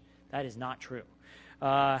mortgage. That is not true.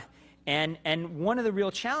 And one of the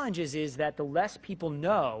real challenges is that the less people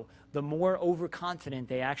know, the more overconfident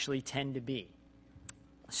they actually tend to be.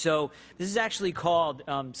 So this is actually called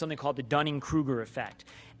something called the Dunning-Kruger effect.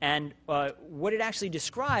 And what it actually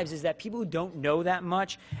describes is that people who don't know that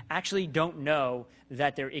much actually don't know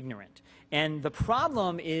that they're ignorant. And the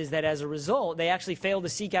problem is that as a result, they actually fail to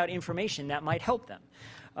seek out information that might help them.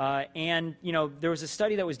 There was a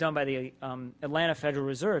study that was done by the Atlanta Federal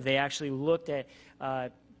Reserve. They actually looked at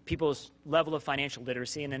people's level of financial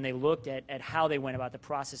literacy, and then they looked at how they went about the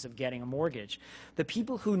process of getting a mortgage. The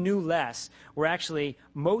people who knew less were actually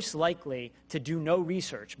most likely to do no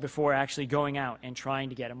research before actually going out and trying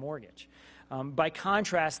to get a mortgage. By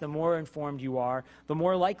contrast, the more informed you are, the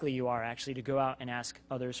more likely you are actually to go out and ask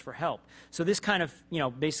others for help. So this kind of,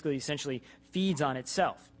 basically essentially feeds on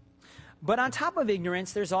itself. But on top of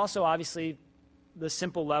ignorance, there's also obviously the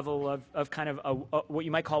simple level of kind of what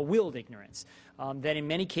you might call willed ignorance, that in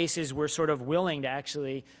many cases we're sort of willing to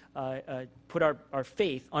actually put our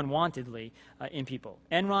faith unwantedly in people.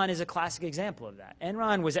 Enron is a classic example of that.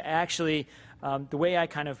 Enron was actually, the way I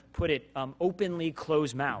kind of put it, openly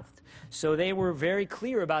closed-mouthed. So they were very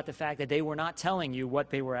clear about the fact that they were not telling you what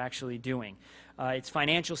they were actually doing. Its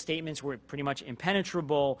financial statements were pretty much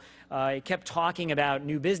impenetrable. It kept talking about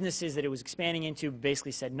new businesses that it was expanding into, but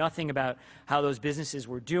basically said nothing about how those businesses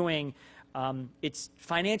were doing. Its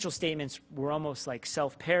financial statements were almost like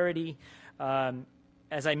self-parody.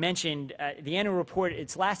 As I mentioned, the annual report,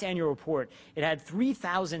 its last annual report, it had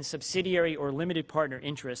 3,000 subsidiary or limited partner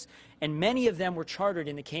interests, and many of them were chartered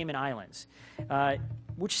in the Cayman Islands,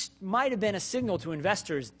 which might have been a signal to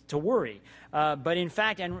investors to worry. But in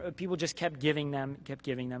fact, people just kept giving them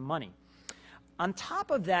money. On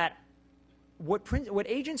top of that, what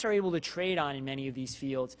agents are able to trade on in many of these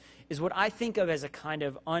fields is what I think of as a kind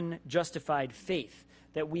of unjustified faith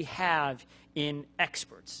that we have in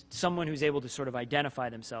experts, someone who's able to sort of identify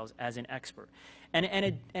themselves as an expert, and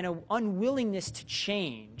an unwillingness to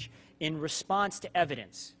change in response to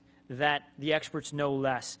evidence that the experts know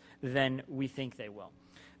less than we think they will.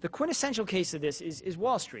 The quintessential case of this is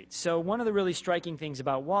Wall Street. So one of the really striking things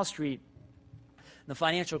about Wall Street, the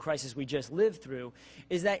financial crisis we just lived through,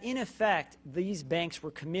 is that in effect these banks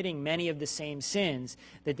were committing many of the same sins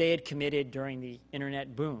that they had committed during the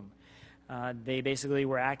internet boom. They basically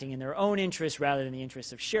were acting in their own interests rather than the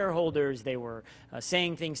interests of shareholders. They were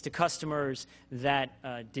saying things to customers that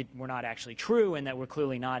were not actually true and that were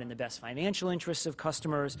clearly not in the best financial interests of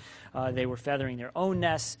customers. They were feathering their own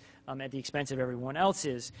nests at the expense of everyone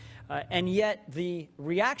else's. And yet the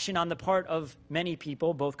reaction on the part of many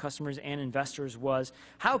people, both customers and investors, was,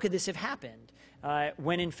 how could this have happened?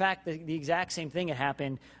 When in fact the exact same thing had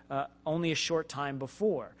happened only a short time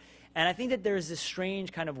before. And I think that there's this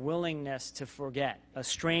strange kind of willingness to forget, a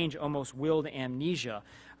strange, almost willed amnesia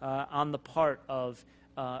on the part of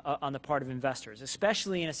investors,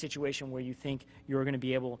 especially in a situation where you think you're going to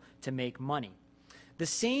be able to make money. The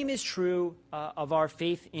same is true of our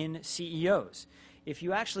faith in CEOs. If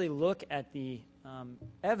you actually look at the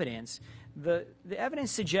evidence, the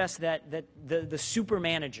evidence suggests that the super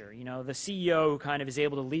manager, the CEO who kind of is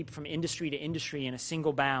able to leap from industry to industry in a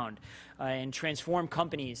single bound and transform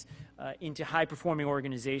companies into high-performing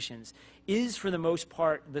organizations, is for the most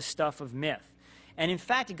part the stuff of myth. And in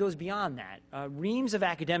fact, it goes beyond that. Reams of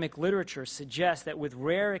academic literature suggest that with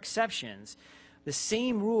rare exceptions, the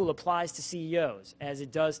same rule applies to CEOs as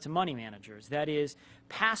it does to money managers. That is,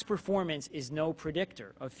 past performance is no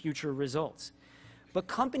predictor of future results. But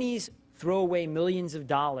companies throw away millions of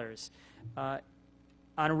dollars on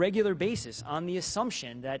a regular basis on the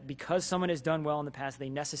assumption that because someone has done well in the past, they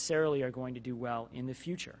necessarily are going to do well in the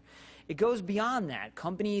future. It goes beyond that.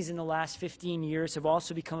 Companies in the last 15 years have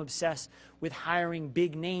also become obsessed with hiring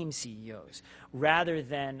big-name CEOs rather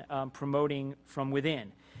than promoting from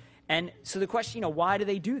within. And so the question, why do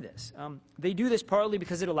they do this? They do this partly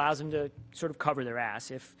because it allows them to sort of cover their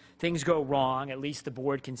ass. If things go wrong, at least the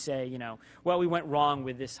board can say, well, we went wrong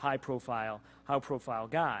with this high-profile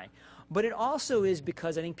guy. But it also is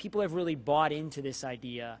because I think people have really bought into this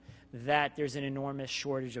idea that there's an enormous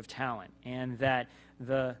shortage of talent and that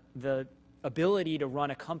the ability to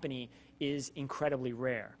run a company is incredibly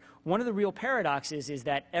rare. One of the real paradoxes is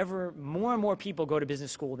that more and more people go to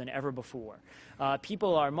business school than ever before.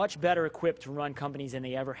 People are much better equipped to run companies than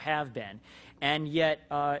they ever have been, and yet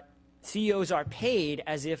CEOs are paid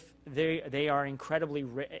as if they are incredibly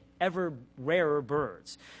ever rarer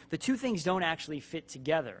birds. The two things don't actually fit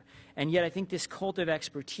together, and yet I think this cult of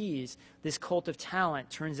expertise, this cult of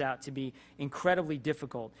talent, turns out to be incredibly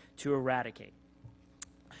difficult to eradicate.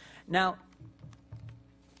 Now,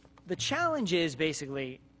 the challenge is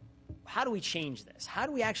basically, how do we change this? How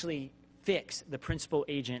do we actually fix the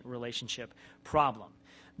principal-agent relationship problem?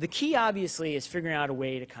 The key, obviously, is figuring out a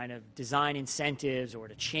way to kind of design incentives or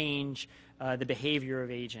to change the behavior of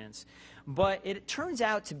agents. But it turns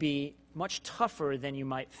out to be much tougher than you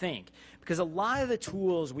might think, because a lot of the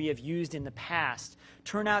tools we have used in the past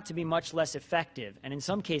turn out to be much less effective, and in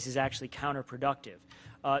some cases actually counterproductive,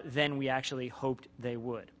 than we actually hoped they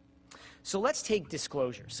would. So let's take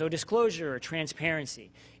disclosure. So disclosure or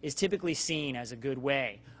transparency is typically seen as a good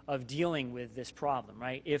way of dealing with this problem,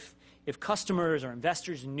 right? If customers or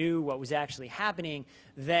investors knew what was actually happening,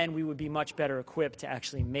 then we would be much better equipped to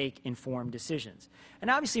actually make informed decisions.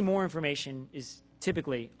 And obviously more information is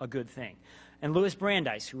typically a good thing. And Louis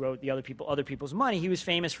Brandeis, who wrote Other People's Money, he was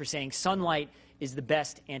famous for saying sunlight is the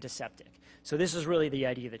best antiseptic. So this is really the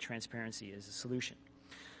idea that transparency is a solution.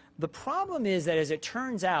 The problem is that, as it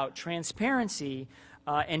turns out, transparency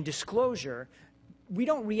and disclosure, we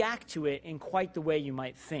don't react to it in quite the way you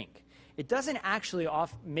might think. It doesn't actually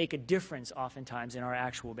make a difference oftentimes in our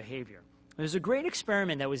actual behavior. There's a great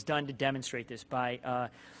experiment that was done to demonstrate this by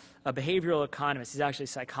a behavioral economist. He's actually a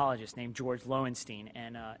psychologist named George Lowenstein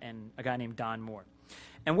and a guy named Don Moore.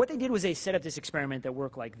 And what they did was they set up this experiment that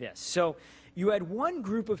worked like this. So you had one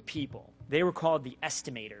group of people. They were called the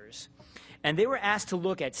estimators. And they were asked to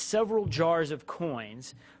look at several jars of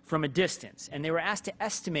coins from a distance. And they were asked to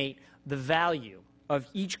estimate the value of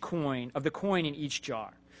each coin, of the coin in each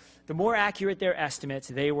jar. The more accurate their estimates,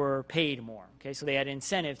 they were paid more. Okay? So they had an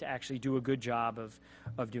incentive to actually do a good job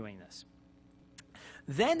of doing this.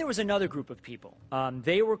 Then there was another group of people.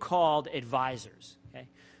 They were called advisors. Okay?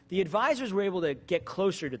 The advisors were able to get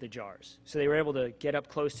closer to the jars. So they were able to get up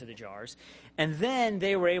close to the jars. And then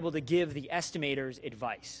they were able to give the estimators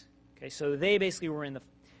advice. Okay, so they basically were in the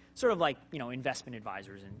sort of like, investment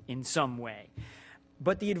advisors in some way.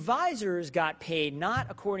 But the advisors got paid not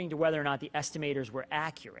according to whether or not the estimators were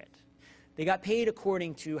accurate. They got paid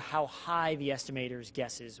according to how high the estimators'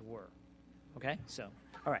 guesses were. Okay? So,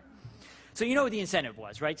 all right. So you know what the incentive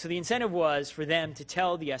was, right? So the incentive was for them to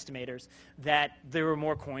tell the estimators that there were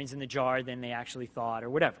more coins in the jar than they actually thought or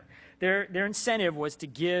whatever. Their incentive was to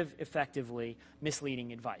give, effectively,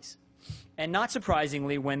 misleading advice. And not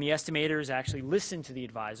surprisingly, when the estimators actually listened to the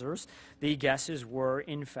advisors, the guesses were,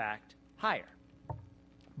 in fact, higher.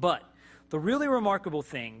 But the really remarkable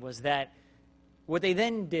thing was that what they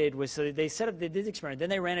then did was, so they did the experiment, then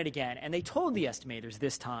they ran it again, and they told the estimators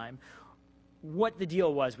this time what the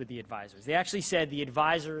deal was with the advisors. They actually said the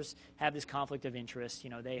advisors have this conflict of interest,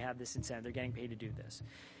 they have this incentive, they're getting paid to do this.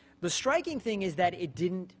 The striking thing is that it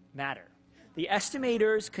didn't matter. The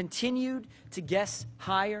estimators continued to guess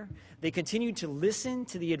higher, they continued to listen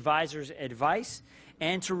to the advisors' advice,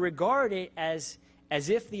 and to regard it as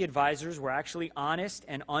if the advisors were actually honest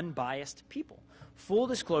and unbiased people. Full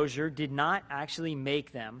disclosure did not actually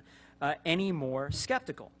make them any more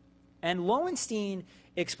skeptical. And Lowenstein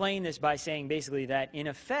explained this by saying basically that, in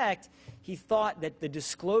effect, he thought that the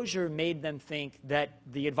disclosure made them think that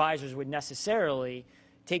the advisors would necessarily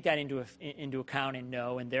take that into account and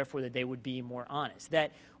know, and therefore that they would be more honest.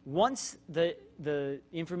 That once the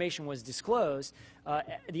information was disclosed,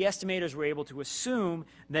 the estimators were able to assume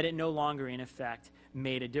that it no longer, in effect,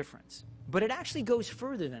 made a difference. But it actually goes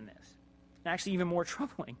further than this. Actually even more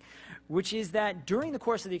troubling, which is that during the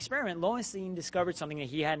course of the experiment, Lowenstein discovered something that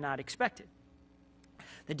he had not expected.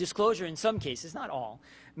 The disclosure, in some cases, not all,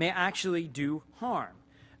 may actually do harm.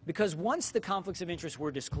 Because once the conflicts of interest were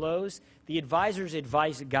disclosed, the advisor's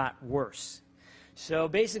advice got worse. So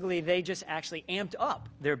basically, they just actually amped up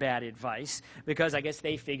their bad advice because I guess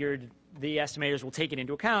they figured the estimators will take it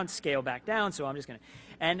into account, scale back down, so I'm just going to.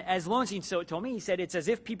 And as Lowenstein told me, he said it's as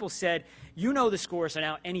if people said, you know the score, so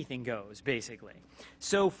now anything goes, basically.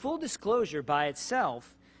 So full disclosure by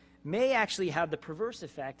itself may actually have the perverse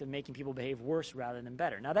effect of making people behave worse rather than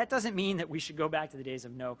better. Now, that doesn't mean that we should go back to the days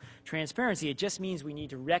of no transparency. It just means we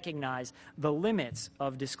need to recognize the limits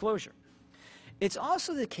of disclosure. It's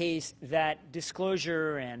also the case that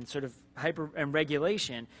disclosure and sort of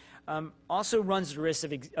regulation also runs the risk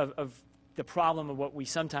of the problem of what we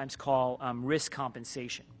sometimes call risk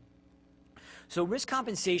compensation. So risk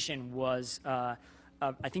compensation was, I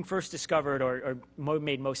think, first discovered or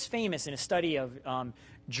made most famous in a study of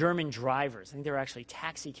German drivers. I think they were actually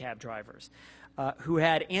taxi cab drivers who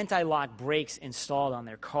had anti-lock brakes installed on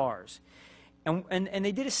their cars. And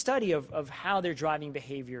they did a study of how their driving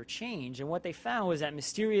behavior changed, and what they found was that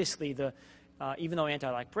mysteriously, even though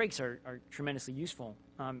anti-lock brakes are tremendously useful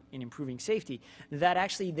in improving safety, that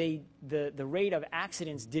actually the rate of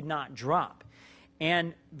accidents did not drop.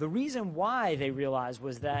 And the reason why they realized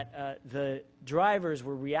was that the drivers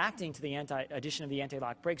were reacting to the addition of the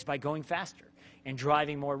anti-lock brakes by going faster and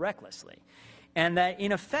driving more recklessly. And that,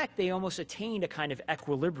 in effect, they almost attained a kind of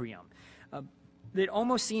equilibrium. It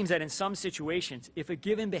almost seems that in some situations, if a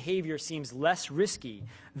given behavior seems less risky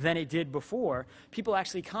than it did before, people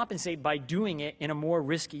actually compensate by doing it in a more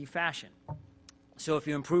risky fashion. So if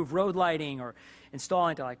you improve road lighting or install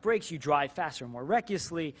anti-lock brakes, you drive faster and more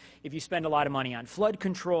recklessly. If you spend a lot of money on flood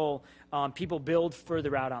control, people build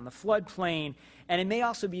further out on the floodplain. And it may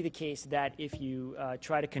also be the case that if you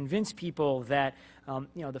try to convince people that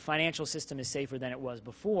the financial system is safer than it was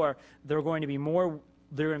before, they're going to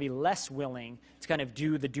be less willing to kind of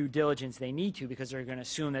do the due diligence they need to because they're going to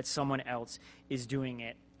assume that someone else is doing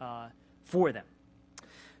it for them.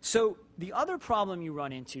 So the other problem you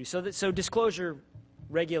run into, so disclosure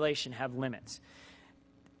regulation have limits.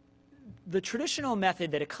 The traditional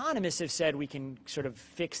method that economists have said we can sort of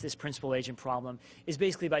fix this principal agent problem is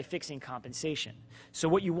basically by fixing compensation. So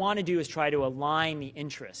what you want to do is try to align the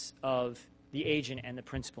interests of the agent and the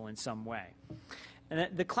principal in some way. And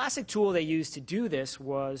the classic tool they used to do this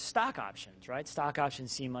was stock options, right? Stock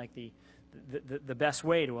options seem like the best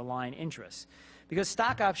way to align interests. Because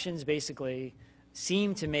stock options basically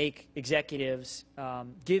seem to make executives,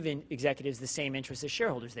 give executives the same interest as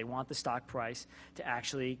shareholders. They want the stock price to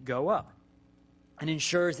actually go up. And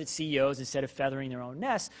ensures that CEOs, instead of feathering their own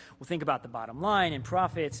nests, will think about the bottom line and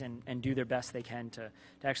profits and do their best they can to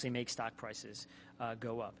actually make stock prices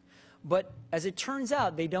go up. But as it turns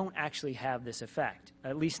out, they don't actually have this effect,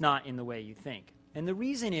 at least not in the way you think. And the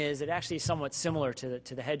reason is it actually is somewhat similar to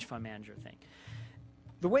the hedge fund manager thing.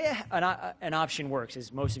 The way an option works,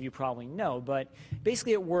 as most of you probably know, but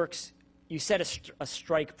basically it works, you set a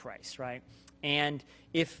strike price, right? And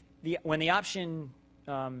when the option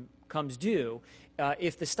comes due,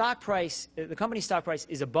 if the company's stock price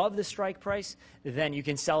is above the strike price, then you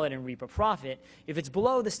can sell it and reap a profit. If it's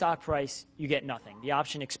below the stock price, you get nothing. The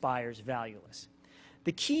option expires valueless.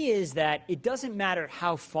 The key is that it doesn't matter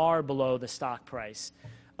how far below the stock price,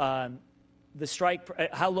 how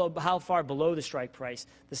far below the strike price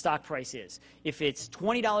the stock price is. If it's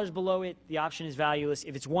 $20 below it, the option is valueless.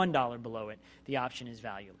 If it's $1 below it, the option is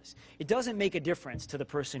valueless. It doesn't make a difference to the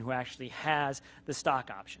person who actually has the stock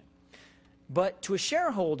option. But to a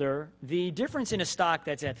shareholder, the difference in a stock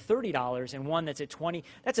that's at $30 and one that's at $20,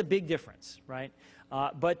 that's a big difference, right?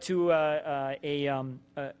 But to an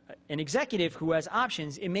executive who has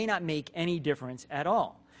options, it may not make any difference at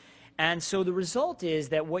all. And so the result is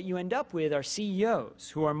that what you end up with are CEOs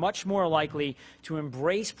who are much more likely to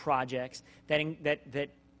embrace projects that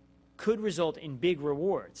could result in big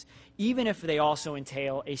rewards, even if they also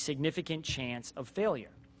entail a significant chance of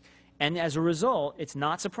failure. And as a result, it's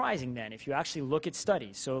not surprising then if you actually look at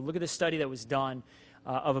studies. So look at the study that was done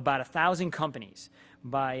of about 1,000 companies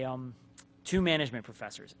by 2 management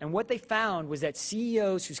professors. And what they found was that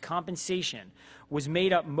CEOs whose compensation was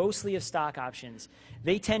made up mostly of stock options,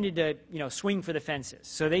 they tended to swing for the fences.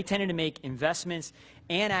 So they tended to make investments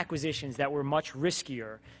and acquisitions that were much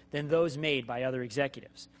riskier than those made by other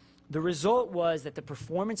executives. The result was that the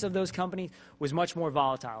performance of those companies was much more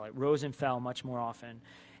volatile. It rose and fell much more often.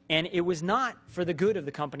 And it was not for the good of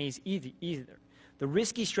the companies either. The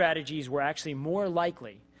risky strategies were actually more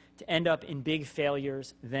likely to end up in big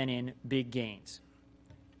failures than in big gains.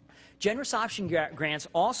 Generous option grants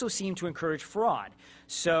also seem to encourage fraud.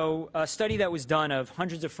 So a study that was done of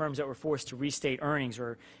hundreds of firms that were forced to restate earnings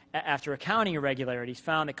or after accounting irregularities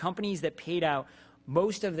found that companies that paid out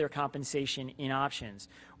most of their compensation in options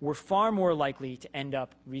were far more likely to end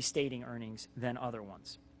up restating earnings than other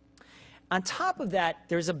ones. On top of that,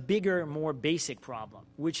 there's a bigger, more basic problem,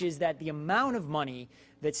 which is that the amount of money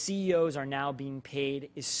that CEOs are now being paid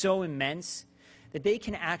is so immense that they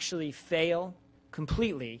can actually fail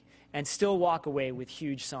completely and still walk away with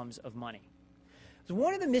huge sums of money. So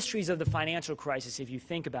one of the mysteries of the financial crisis, if you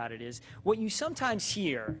think about it, is what you sometimes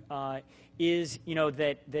hear is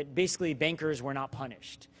that basically bankers were not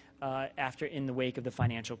punished in the wake of the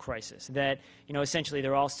financial crisis, that essentially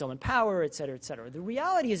they're all still in power, et cetera, et cetera. The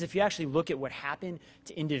reality is if you actually look at what happened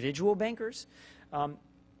to individual bankers,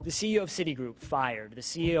 the CEO of Citigroup fired, the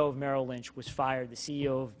CEO of Merrill Lynch was fired, the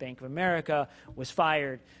CEO of Bank of America was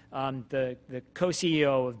fired, the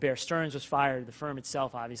co-CEO of Bear Stearns was fired, the firm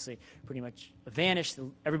itself obviously pretty much vanished.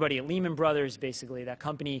 Everybody at Lehman Brothers, basically, that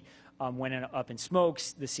company went up in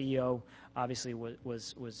smokes. The CEO obviously was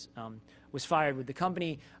fired with the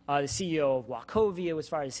company. The CEO of Wachovia was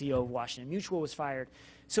fired. The CEO of Washington Mutual was fired.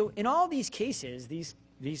 So in all these cases, these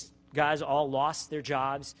guys all lost their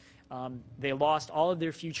jobs. They lost all of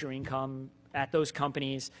their future income at those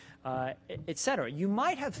companies, et cetera. You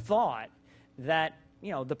might have thought that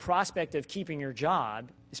the prospect of keeping your job,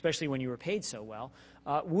 especially when you were paid so well,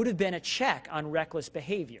 would have been a check on reckless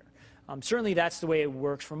behavior. Certainly that's the way it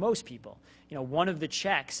works for most people. One of the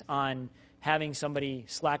checks on having somebody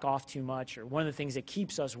slack off too much, or one of the things that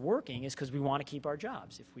keeps us working, is because we want to keep our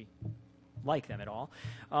jobs if we like them at all.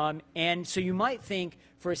 And so you might think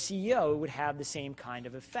for a CEO it would have the same kind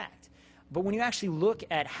of effect. But when you actually look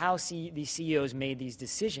at how these CEOs made these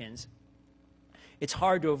decisions, it's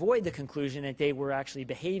hard to avoid the conclusion that they were actually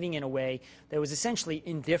behaving in a way that was essentially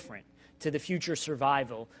indifferent to the future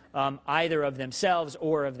survival either of themselves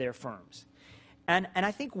or of their firms. And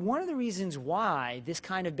I think one of the reasons why this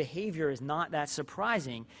kind of behavior is not that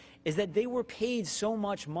surprising is that they were paid so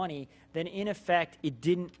much money that, in effect, it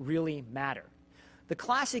didn't really matter. The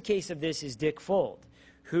classic case of this is Dick Fuld,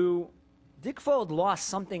 Dick Fuld lost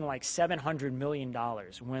something like $700 million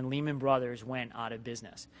when Lehman Brothers went out of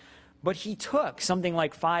business. But he took something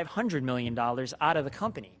like $500 million out of the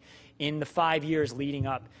company in the 5 years leading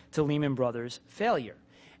up to Lehman Brothers' failure.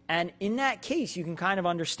 And in that case, you can kind of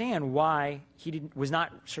understand why he was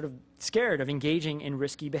not sort of scared of engaging in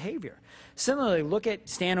risky behavior. Similarly, look at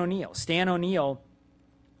Stan O'Neill. Stan O'Neill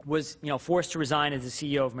was forced to resign as the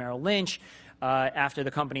CEO of Merrill Lynch after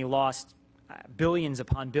the company lost billions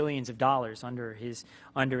upon billions of dollars under his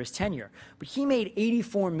tenure. But he made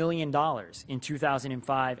 $84 million in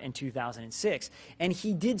 2005 and 2006. And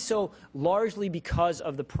he did so largely because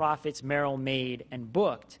of the profits Merrill made and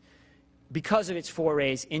booked because of its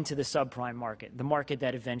forays into the subprime market, the market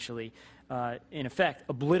that eventually, in effect,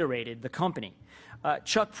 obliterated the company.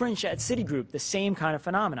 Chuck Prince at Citigroup, the same kind of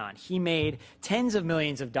phenomenon. He made tens of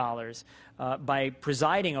millions of dollars by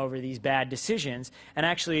presiding over these bad decisions, and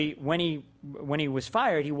actually, when he was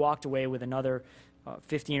fired, he walked away with another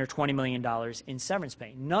 $15 or $20 million in severance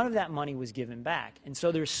pay. None of that money was given back. And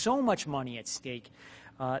so there's so much money at stake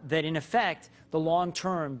that, in effect, the long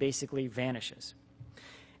term basically vanishes.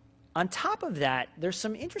 On top of that, there's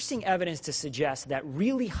some interesting evidence to suggest that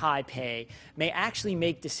really high pay may actually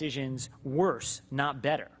make decisions worse, not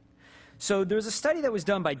better. So there's a study that was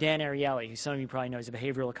done by Dan Ariely, who some of you probably know is a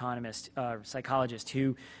behavioral economist, psychologist,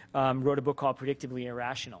 who wrote a book called Predictably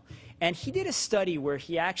Irrational. And he did a study where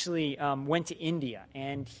he actually went to India,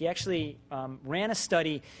 and he actually ran a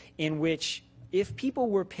study in which if people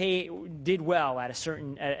were did well at a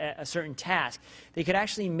certain task, they could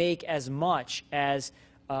actually make as much as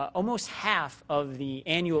almost half of the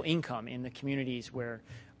annual income in the communities where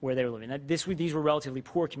they were living. These were relatively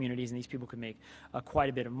poor communities, and these people could make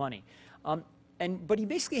quite a bit of money. But he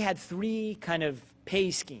basically had three kind of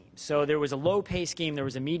pay schemes. So there was a low pay scheme, there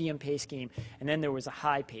was a medium pay scheme, and then there was a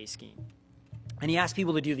high pay scheme. And he asked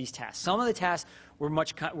people to do these tasks. Some of the tasks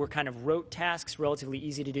were kind of rote tasks, relatively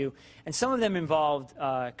easy to do, and some of them involved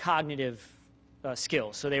cognitive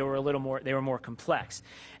skills, so they were more complex.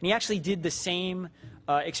 And he actually did the same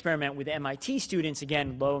experiment with MIT students,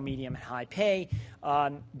 again, low, medium, and high pay.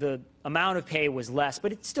 The amount of pay was less,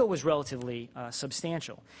 but it still was relatively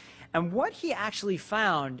substantial. And what he actually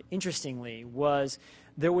found, interestingly, was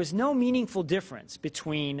there was no meaningful difference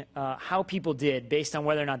between how people did based on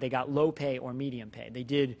whether or not they got low pay or medium pay. They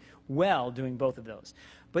did well doing both of those.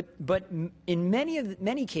 But in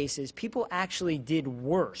many cases, people actually did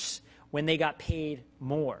worse when they got paid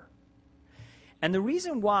more. And the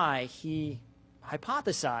reason why he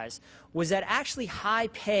hypothesized was that actually high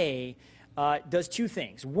pay does two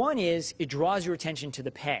things. One is it draws your attention to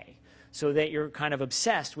the pay, so that you're kind of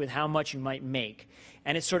obsessed with how much you might make.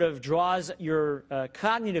 And it sort of draws your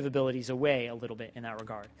cognitive abilities away a little bit in that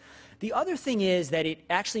regard. The other thing is that it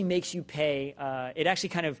actually makes you pay, it actually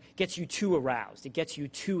kind of gets you too aroused. It gets you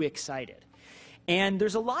too excited. And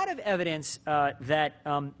there's a lot of evidence that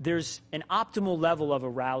there's an optimal level of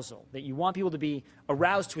arousal, that you want people to be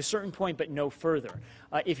aroused to a certain point but no further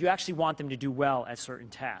if you actually want them to do well at certain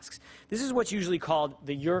tasks. This is what's usually called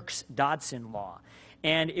the Yerkes-Dodson law.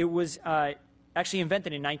 And it was actually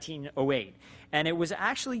invented in 1908. And it was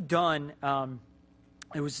actually done,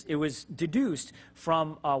 it was deduced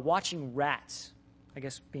from watching rats. I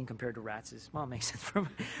guess being compared to rats makes sense.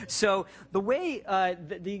 So the way,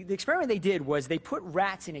 the experiment they did was they put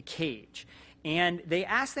rats in a cage. And they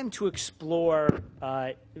asked them to explore,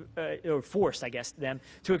 or forced, I guess, them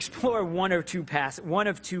to explore one of two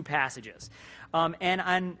passages. And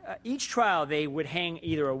on each trial, they would hang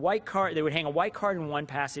either a white card, they would hang a white card in one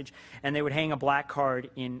passage, and they would hang a black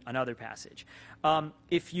card in another passage.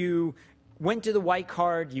 If you went to the white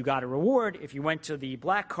card, you got a reward. If you went to the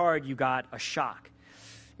black card, you got a shock.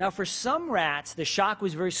 Now, for some rats, the shock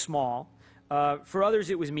was very small. For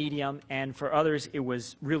others, it was medium, and for others, it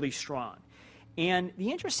was really strong. And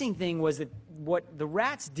the interesting thing was that what the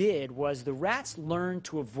rats did was the rats learned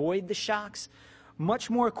to avoid the shocks much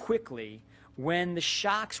more quickly when the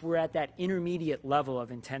shocks were at that intermediate level of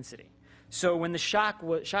intensity. So when the shocks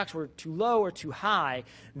were too low or too high,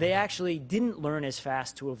 they actually didn't learn as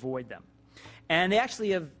fast to avoid them. And they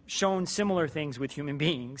actually have shown similar things with human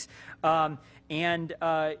beings. Looking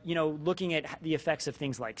at the effects of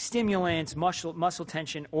things like stimulants, muscle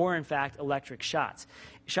tension, or in fact electric shocks.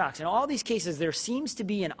 In all these cases, there seems to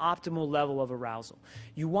be an optimal level of arousal.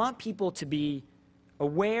 You want people to be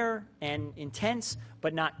aware and intense,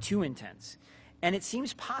 but not too intense. And it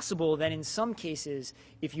seems possible that in some cases,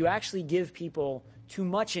 if you actually give people too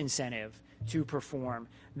much incentive to perform,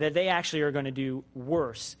 that they actually are going to do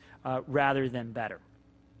worse rather than better.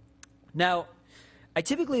 Now, I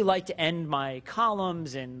typically like to end my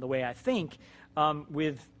columns and the way I think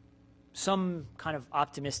with some kind of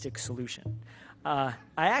optimistic solution. I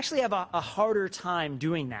actually have a harder time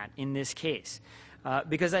doing that in this case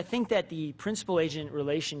because I think that the principal-agent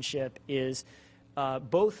relationship is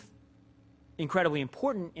both incredibly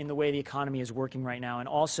important in the way the economy is working right now and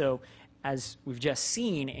also, as we've just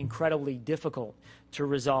seen, incredibly difficult to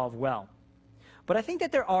resolve well. But I think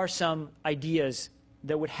that there are some ideas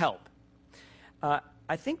that would help.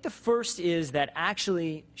 I think the first is that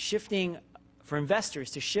actually shifting, for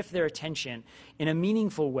investors to shift their attention in a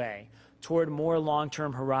meaningful way toward more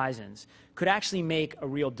long-term horizons could actually make a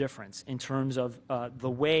real difference in terms of the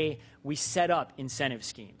way we set up incentive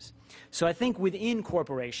schemes. So I think within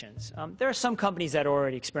corporations, there are some companies that are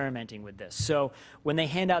already experimenting with this. So when they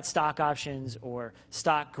hand out stock options or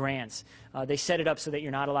stock grants, they set it up so that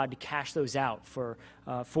you're not allowed to cash those out for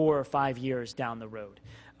 4 or 5 years down the road.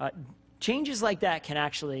 Changes like that can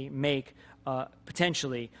actually make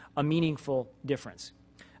potentially a meaningful difference.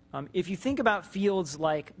 If you think about fields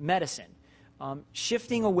like medicine,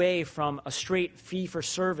 shifting away from a straight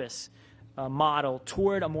fee-for-service model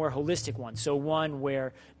toward a more holistic one, so one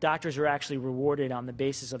where doctors are actually rewarded on the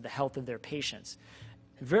basis of the health of their patients.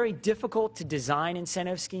 Very difficult to design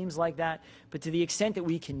incentive schemes like that, but to the extent that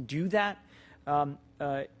we can do that,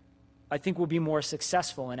 I think we'll be more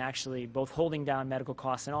successful in actually both holding down medical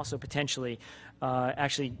costs and also potentially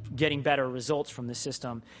actually getting better results from the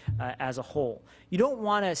system as a whole. You don't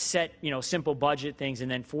want to set simple budget things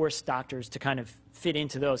and then force doctors to kind of fit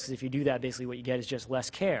into those, because if you do that, basically what you get is just less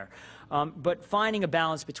care. But finding a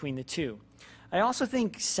balance between the two. I also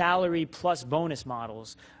think salary plus bonus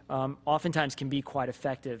models oftentimes can be quite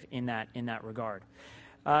effective in that regard.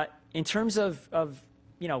 In terms of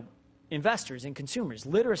investors and consumers,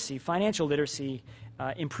 literacy, financial literacy,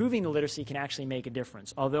 improving the literacy can actually make a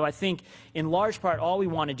difference. Although I think in large part all we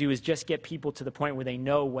want to do is just get people to the point where they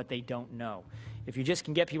know what they don't know. If you just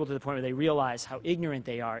can get people to the point where they realize how ignorant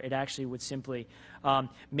they are, it actually would simply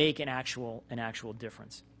make an actual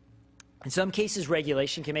difference. In some cases,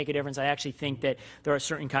 regulation can make a difference. I actually think that there are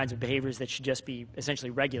certain kinds of behaviors that should just be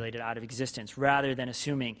essentially regulated out of existence rather than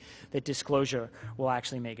assuming that disclosure will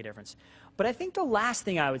actually make a difference. But I think the last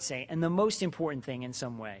thing I would say, and the most important thing in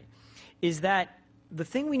some way, is that the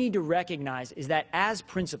thing we need to recognize is that as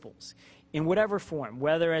principals, in whatever form,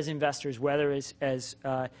 whether as investors, whether as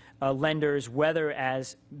lenders, whether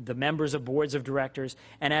as the members of boards of directors,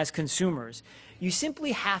 and as consumers, you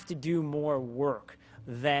simply have to do more work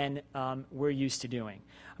than we're used to doing.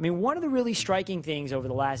 I mean, one of the really striking things over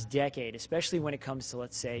the last decade, especially when it comes to,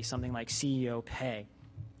 let's say, something like CEO pay,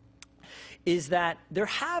 is that there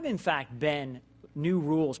have, in fact, been new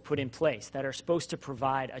rules put in place that are supposed to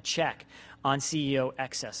provide a check on CEO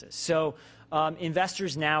excesses. So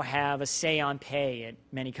investors now have a say on pay at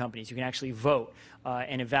many companies. You can actually vote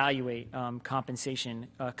and evaluate compensation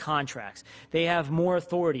contracts. They have more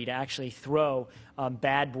authority to actually throw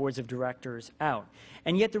bad boards of directors out.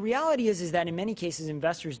 And yet the reality is that in many cases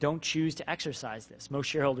investors don't choose to exercise this. Most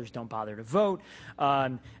shareholders don't bother to vote.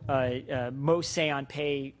 Most say on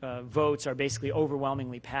pay votes are basically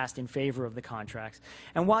overwhelmingly passed in favor of the contracts.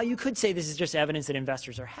 And while you could say this is just evidence that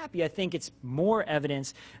investors are happy, I think it's more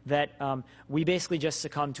evidence that we basically just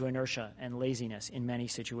succumb to inertia and laziness in many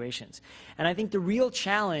situations. And I think the real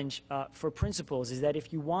challenge for principals is that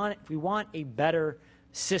if we want a better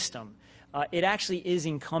system, it actually is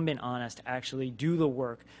incumbent on us to actually do the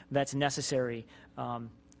work that's necessary to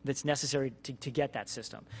get that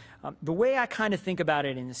system. The way I kind of think about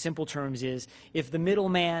it in simple terms is if the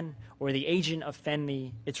middleman or the agent offend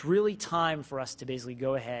me, it's really time for us to basically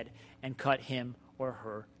go ahead and cut him or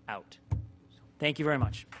her out. Thank you very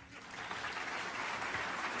much.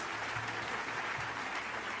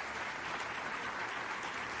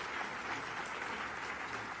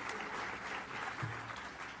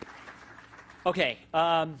 Okay,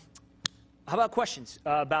 how about questions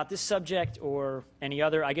about this subject or any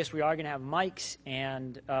other? I guess we are going to have mics,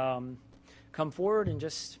 and come forward and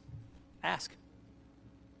just ask.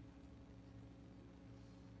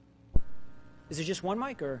 Is it just one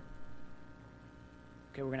mic, or?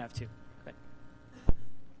 Okay, we're going to have two. Go ahead.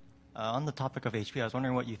 On the topic of HP, I was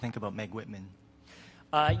wondering what you think about Meg Whitman.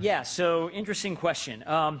 Yeah, so interesting question.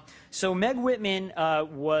 So Meg Whitman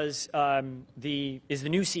is the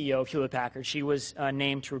new CEO of Hewlett-Packard. She was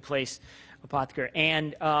named to replace Apotheker.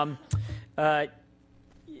 And I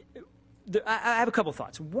have a couple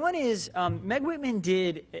thoughts. One is Meg Whitman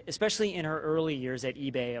did, especially in her early years at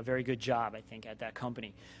eBay, a very good job, I think, at that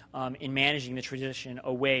company in managing the transition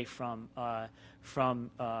away from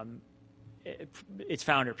its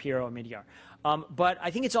founder, Piero Omidyar. But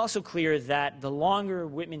I think it's also clear that the longer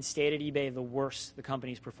Whitman stayed at eBay, the worse the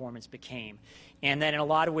company's performance became. And that in a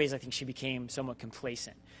lot of ways, I think she became somewhat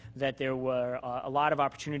complacent, that there were a lot of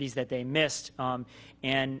opportunities that they missed,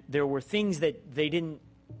 and there were things that they didn't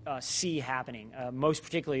see happening, most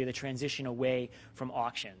particularly the transition away from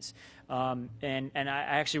auctions. And I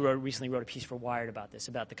actually recently wrote a piece for Wired about this,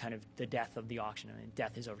 about the death of the auction. I mean,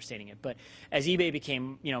 death is overstating it. But as eBay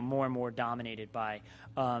became more and more dominated by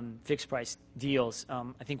fixed price deals,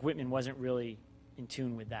 I think Whitman wasn't really in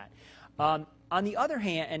tune with that. On the other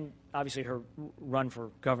hand, and obviously her run for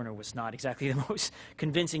governor was not exactly the most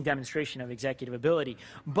convincing demonstration of executive ability,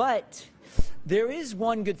 but there is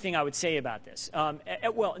one good thing I would say about this.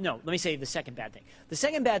 Well, no, let me say the second bad thing. The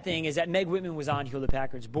second bad thing is that Meg Whitman was on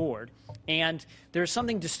Hewlett-Packard's board, and there's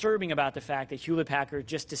something disturbing about the fact that Hewlett-Packard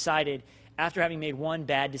just decided, after having made one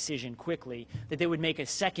bad decision quickly, that they would make a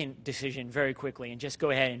second decision very quickly and just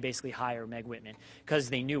go ahead and basically hire Meg Whitman because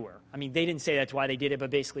they knew her. I mean, they didn't say that's why they did it, but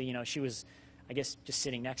basically, she was, I guess, just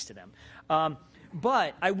sitting next to them.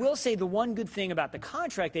 But I will say the one good thing about the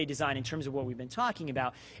contract they designed in terms of what we've been talking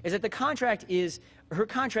about is that the contract is, her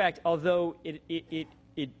contract, although it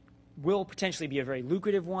will potentially be a very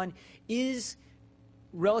lucrative one, is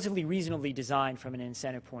relatively reasonably designed from an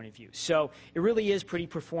incentive point of view. So it really is pretty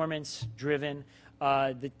performance-driven.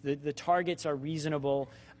 The targets are reasonable.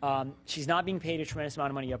 She's not being paid a tremendous amount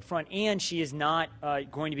of money up front, and she is not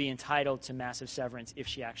going to be entitled to massive severance if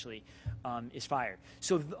she actually is fired.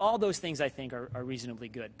 So all those things, I think, are reasonably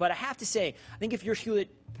good. But I have to say, I think if you're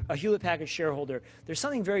a Hewlett-Packard shareholder, there's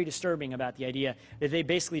something very disturbing about the idea that they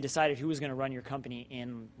basically decided who was going to run your company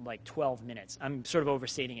in like 12 minutes. I'm sort of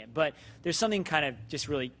overstating it, but there's something kind of just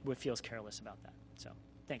really what feels careless about that. So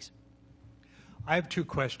thanks. I have two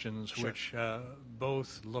questions, Sure. which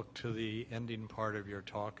both look to the ending part of your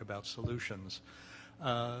talk about solutions.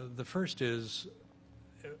 The first is,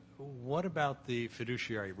 what about the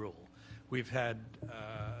fiduciary rule? We've had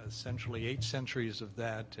essentially 8 centuries of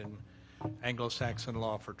that in Anglo-Saxon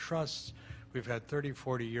law for trusts. We've had 30,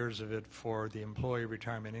 40 years of it for the Employee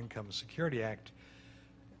Retirement Income Security Act.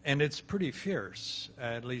 And it's pretty fierce,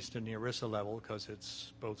 at least in the ERISA level, because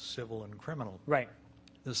it's both civil and criminal. Right.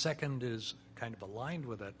 The second is kind of aligned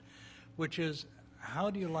with it, which is,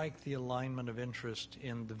 how do you like the alignment of interest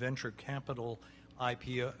in the venture capital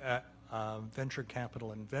IPO, venture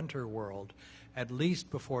capital inventor world, at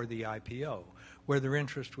least before the IPO, where their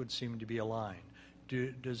interest would seem to be aligned?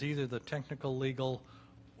 Does either the technical, legal,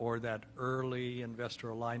 or that early investor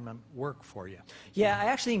alignment work for you? Yeah, I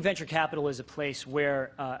actually think venture capital is a place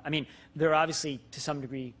where, I mean, there are obviously to some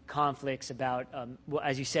degree conflicts about, well,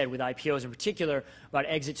 as you said, with IPOs in particular, about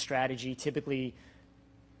exit strategy. Typically,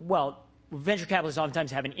 well, venture capitalists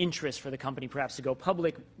oftentimes have an interest for the company perhaps to go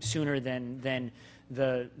public sooner than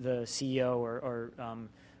the CEO or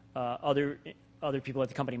other people at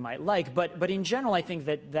the company might like. But in general, I think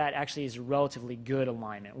that actually is a relatively good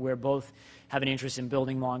alignment, where both have an interest in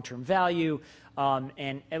building long-term value,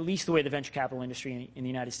 and at least the way the venture capital industry in the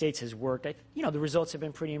United States has worked, the results have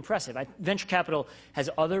been pretty impressive. Venture capital has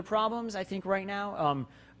other problems, I think, right now,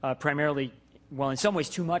 primarily, well, in some ways,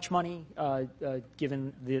 too much money,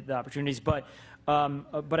 given the opportunities, but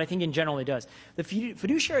I think in general it does. The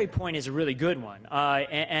fiduciary point is a really good one,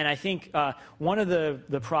 and I think one of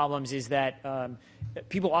the problems is that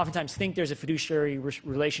people oftentimes think there's a fiduciary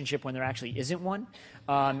relationship when there actually isn't one,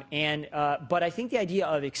 but I think the idea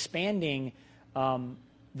of expanding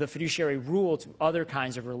the fiduciary rule to other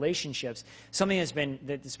kinds of relationships, something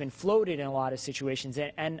that's been floated in a lot of situations,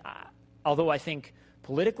 and although I think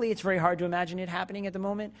politically it's very hard to imagine it happening at the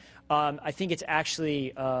moment, I think it's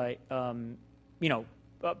actually a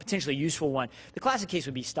potentially useful one. The classic case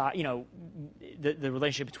would be the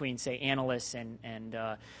relationship between, say, analysts and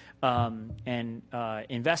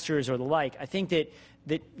investors or the like. I think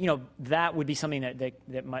that would be something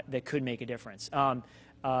that could make a difference.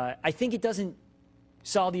 I think it doesn't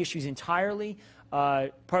solve the issues entirely,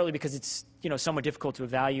 partly because it's somewhat difficult to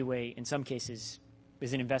evaluate in some cases.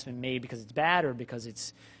 Is an investment made because it's bad or because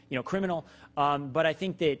it's criminal? But I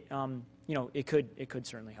think that it could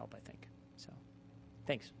certainly help. I think so.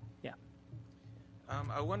 Thanks. Yeah.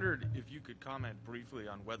 I wondered if you could comment briefly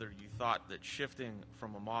on whether you thought that shifting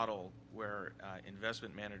from a model where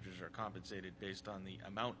investment managers are compensated based on the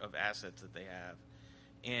amount of assets that they have,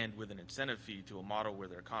 and with an incentive fee, to a model where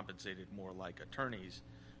they're compensated more like attorneys,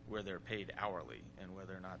 where they're paid hourly, and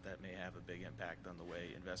whether or not that may have a big impact on the way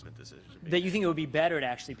investment decisions are made. That you think it would be better to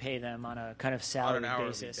actually pay them on a kind of salary on an hourly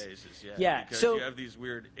basis? Yeah. Yeah. Because So you have these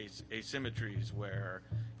weird asymmetries where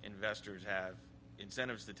investors have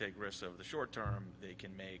incentives to take risks over the short term. They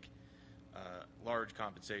can make large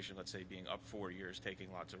compensation, let's say being up 4 years,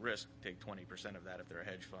 taking lots of risk, take 20% of that if they're a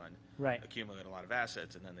hedge fund, right. accumulate a lot of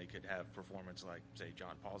assets, and then they could have performance like, say,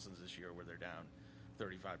 John Paulson's this year, where they're down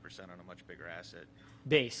 35% on a much bigger asset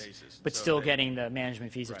basis. But so still getting the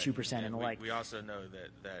management fees of right. 2% and the we, like. We also know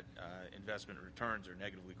that investment returns are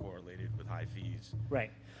negatively correlated with high fees. Right.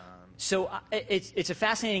 So it's a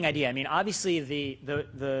fascinating idea. I mean, obviously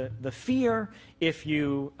the fear, if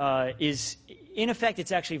you is in effect,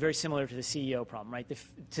 it's actually very similar to the CEO problem, right?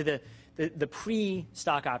 The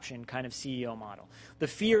pre-stock option kind of CEO model. The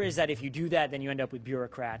fear is that if you do that, then you end up with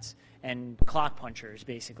bureaucrats and clock punchers,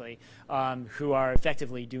 basically, who are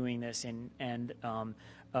effectively doing this and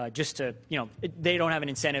just to, they don't have an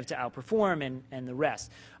incentive to outperform and the rest.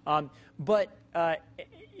 But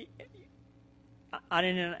on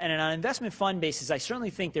an investment fund basis, I certainly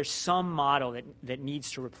think there's some model that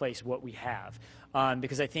needs to replace what we have.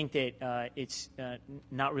 Because I think that it's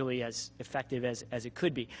not really as effective as it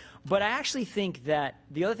could be. But I actually think that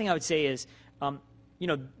the other thing I would say is,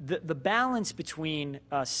 the balance between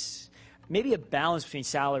us, maybe a balance between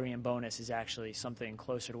salary and bonus is actually something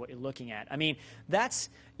closer to what you're looking at. I mean, that's,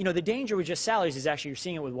 the danger with just salaries is actually you're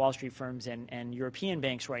seeing it with Wall Street firms and European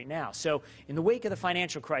banks right now. So in the wake of the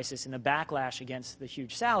financial crisis and the backlash against the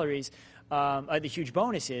huge salaries, the huge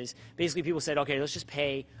bonuses, basically people said, okay, let's just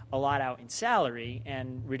pay a lot out in salary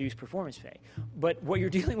and reduce performance pay. But what you're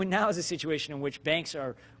dealing with now is a situation in which banks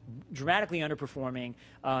are dramatically underperforming,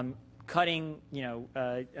 cutting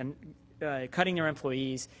their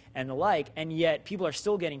employees and the like, and yet people are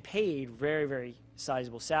still getting paid very, very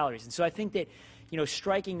sizable salaries. And so I think that,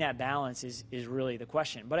 striking that balance is really the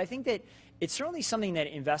question. But I think that it's certainly something that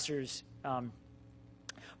investors,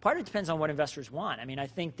 part of it depends on what investors want. I mean, I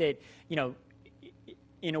think that,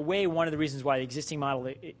 in a way, one of the reasons why the existing model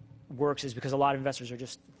it works is because a lot of investors are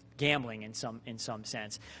just gambling in some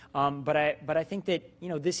sense. But I think that,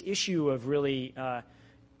 this issue of really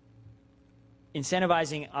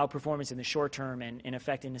incentivizing outperformance in the short term and, in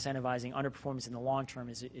effect, incentivizing underperformance in the long term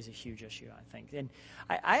is a huge issue, I think. And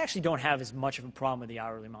I actually don't have as much of a problem with the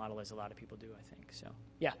hourly model as a lot of people do, I think. So,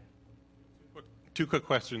 yeah. Two quick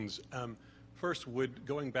questions. First, would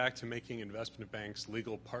going back to making investment banks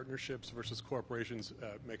legal partnerships versus corporations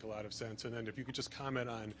make a lot of sense? And then if you could just comment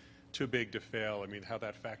on too big to fail, I mean, how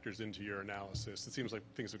that factors into your analysis. It seems like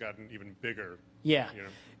things have gotten even bigger. Yeah.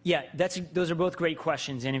 Yeah, those are both great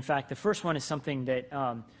questions. And in fact, the first one is something that,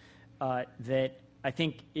 that I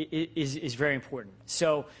think is very important.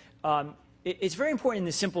 So it's very important in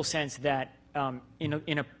the simple sense that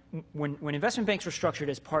when investment banks were structured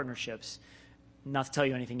as partnerships, not to tell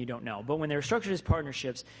you anything you don't know, but when they were structured as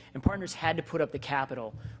partnerships and partners had to put up the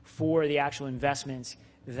capital for the actual investments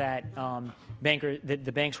that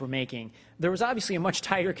the banks were making, there was obviously a much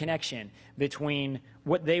tighter connection between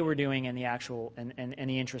what they were doing and the actual and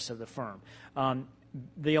the interests of the firm.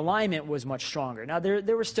 The alignment was much stronger. Now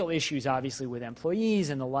there were still issues obviously with employees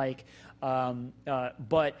and the like,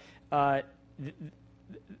 but I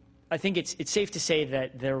think it's safe to say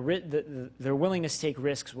that their willingness to take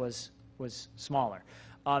risks was smaller.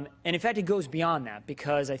 And in fact, it goes beyond that,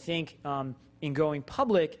 because I think in going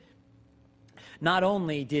public, not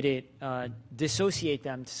only did it dissociate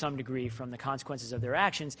them to some degree from the consequences of their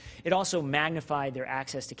actions, it also magnified their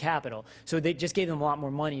access to capital. So they just gave them a lot more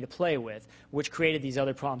money to play with, which created these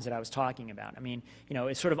other problems that I was talking about. I mean,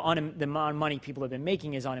 it's sort of the amount of money people have been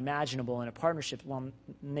making is unimaginable in a partnership. Well,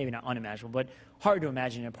 maybe not unimaginable, but hard to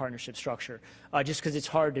imagine in a partnership structure, just because it's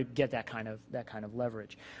hard to get that kind of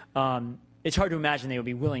leverage. It's hard to imagine they would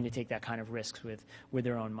be willing to take that kind of risks with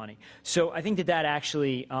their own money. So I think that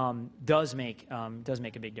actually does make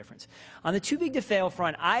a big difference. On the too big to fail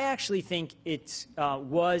front, I actually think it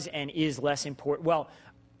was and is less important. Well,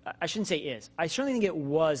 I shouldn't say is. I certainly think it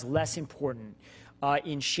was less important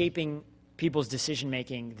in shaping people's decision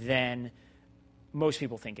making than most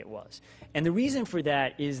people think it was. And the reason for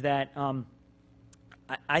that is that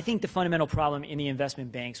I think the fundamental problem in the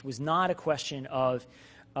investment banks was not a question of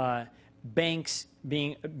bankers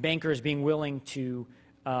being willing to,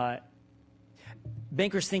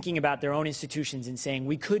 bankers thinking about their own institutions and saying,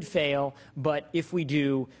 we could fail, but if we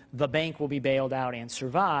do, the bank will be bailed out and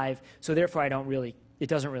survive, so therefore it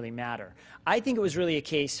doesn't really matter. I think it was really a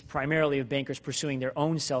case primarily of bankers pursuing their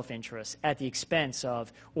own self-interest at the expense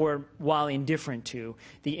of, or while indifferent to,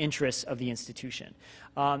 the interests of the institution.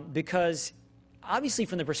 Because obviously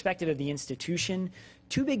from the perspective of the institution,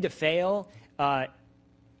 too big to fail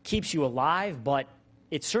keeps you alive, but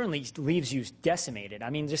it certainly leaves you decimated. I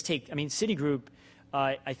mean, Citigroup,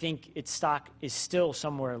 I think its stock is still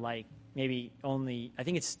somewhere like maybe only, I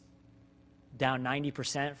think it's down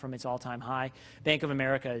 90% from its all-time high. Bank of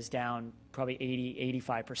America is down probably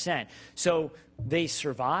 85%. So they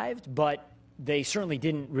survived, but they certainly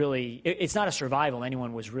didn't really, it's not a survival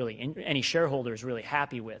anyone was really, any shareholder is really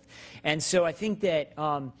happy with. And so I think that,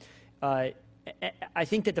 the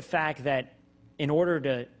fact that in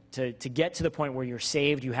order to get to the point where you're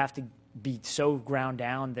saved, you have to be so ground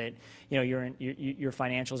down that your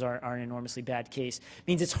financials are an enormously bad case. It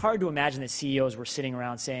means it's hard to imagine that CEOs were sitting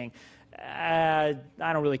around saying, I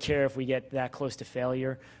don't really care if we get that close to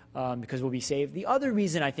failure because we'll be saved. The other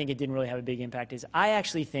reason I think it didn't really have a big impact is I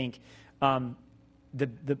actually think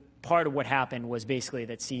the part of what happened was basically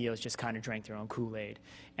that CEOs just kind of drank their own Kool-Aid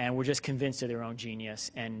and were just convinced of their own genius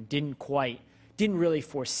and didn't really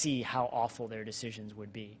foresee how awful their decisions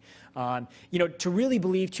would be. To really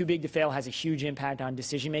believe too big to fail has a huge impact on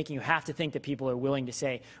decision making, you have to think that people are willing to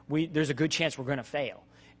say, there's a good chance we're going to fail.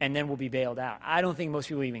 and then we'll be bailed out. I don't think most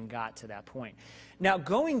people even got to that point. Now,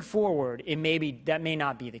 going forward, that may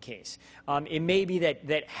not be the case. It may be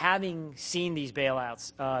that having seen these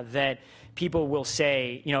bailouts, that people will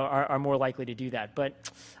say, are more likely to do that.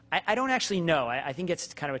 But I don't actually know. I think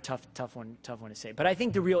it's kind of a tough one to say. But I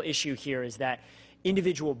think the real issue here is that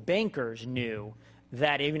individual bankers knew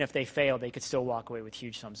that even if they failed, they could still walk away with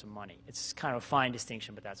huge sums of money. It's kind of a fine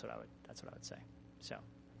distinction, but that's what I would say. So,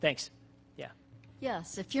 thanks. Yeah.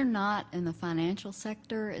 Yes, if you're not in the financial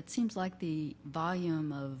sector, it seems like the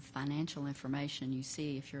volume of financial information you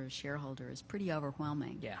see if you're a shareholder is pretty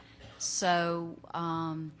overwhelming. Yeah. So,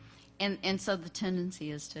 and so the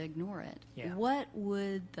tendency is to ignore it. Yeah. What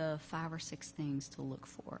would the 5 or 6 things to look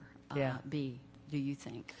for be, do you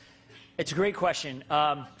think? It's a great question.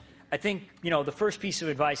 I think, the first piece of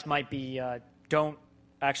advice might be don't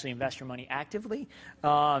actually invest your money actively.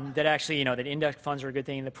 That actually, that index funds are a good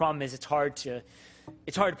thing. The problem is it's hard to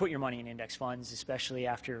put your money in index funds, especially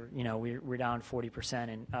after, we're down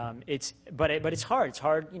 40%. And but it's hard. It's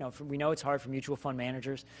hard, we know it's hard for mutual fund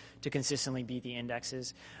managers to consistently beat the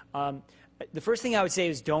indexes. The first thing I would say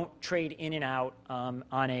is don't trade in and out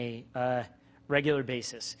on a regular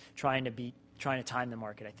basis, trying to time the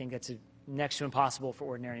market. I think that's next to impossible for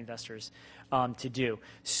ordinary investors to do.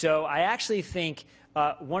 So I actually think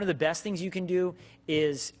one of the best things you can do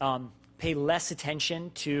is pay less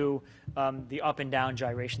attention to the up and down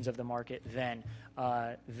gyrations of the market than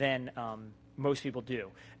most people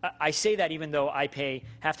do. I say that even though I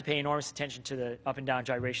have to pay enormous attention to the up and down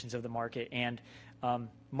gyrations of the market, and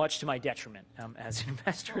much to my detriment as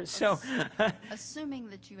investors. Well, so, assuming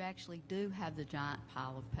that you actually do have the giant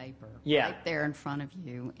pile of paper Yeah. right there in front of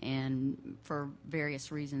you, and for various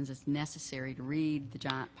reasons it's necessary to read the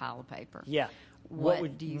giant pile of paper. yeah.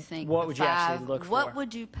 What do you think? What would you actually look for? What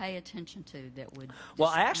would you pay attention to that would Well,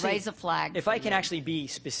 just I actually raise a flag? If for I can you? actually be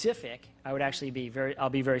specific, I would actually I'll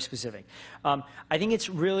be very specific. I think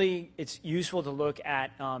it's useful to look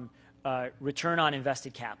at return on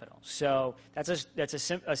invested capital. So that's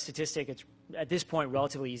a statistic. It's at this point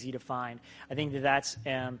relatively easy to find. I think that's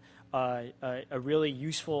a really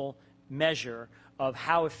useful measure of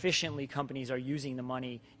how efficiently companies are using the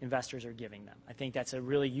money investors are giving them. I think that's a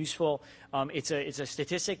really useful. It's a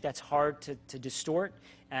statistic that's hard to distort,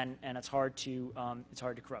 and it's hard to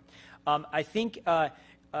corrupt. I think I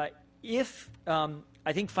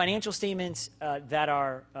think financial statements that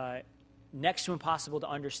are next to impossible to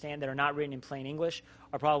understand, that are not written in plain English,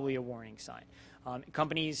 are probably a warning sign.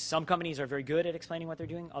 Some companies are very good at explaining what they're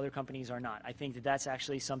doing. Other companies are not. I think that's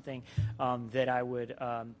actually something that I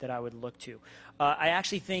would look to. I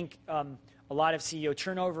actually think a lot of CEO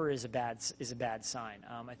turnover is a bad sign.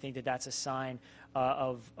 I think that's a sign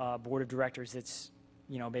of board of directors that's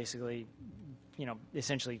basically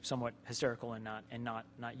essentially somewhat hysterical and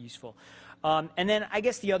not useful. And then I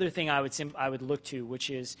guess the other thing I would look to, which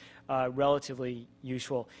is relatively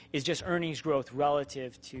useful, is just earnings growth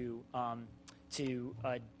relative to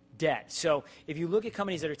debt. So if you look at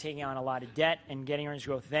companies that are taking on a lot of debt and getting earnings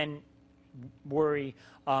growth, then worry.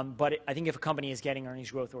 But I think if a company is getting earnings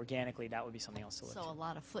growth organically, that would be something else to look to. So a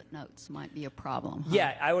lot of footnotes might be a problem. Huh?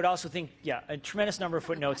 Yeah, I would also think, a tremendous number of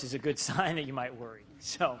footnotes is a good sign that you might worry.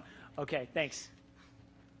 So, okay, thanks.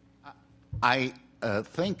 I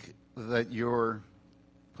think that you're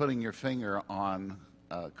putting your finger on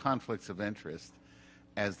conflicts of interest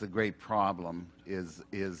as the great problem is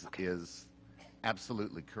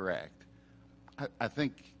absolutely correct. I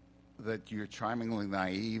think that you're charmingly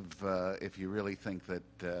naive if you really think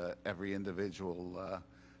that every individual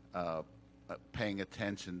paying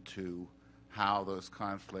attention to how those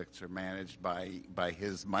conflicts are managed by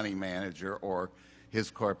his money manager or his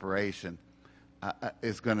corporation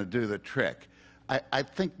is going to do the trick. I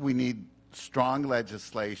think we need strong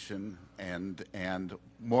legislation and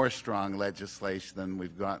more strong legislation than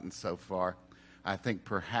we've gotten so far. I think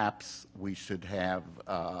perhaps we should have,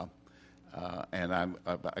 and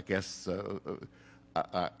I guess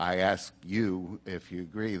I ask you if you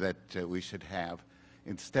agree that we should have,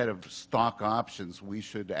 instead of stock options, we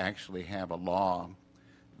should actually have a law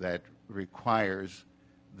that requires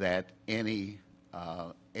that any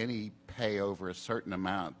pay over a certain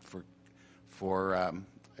amount for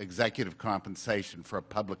executive compensation for a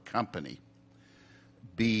public company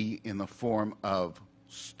be in the form of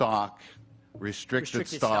stock, restricted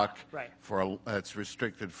stock, right. That's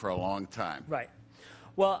restricted for a long time. Right.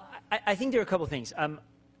 Well, I think there are a couple of things.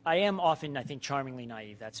 I am often, I think, charmingly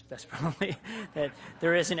naive. That's probably that.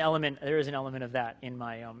 There is an element of that in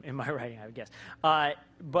my writing, I would guess.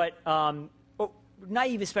 But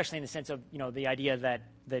naive, especially in the sense of the idea that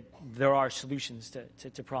there are solutions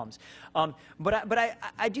to problems. But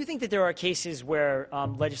I do think that there are cases where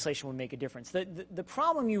legislation would make a difference. The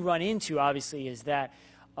problem you run into, obviously, is that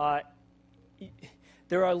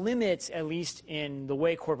there are limits, at least in the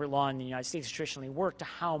way corporate law in the United States traditionally worked, to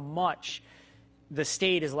how much the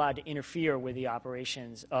state is allowed to interfere with the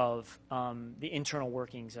operations of the internal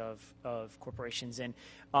workings of corporations. And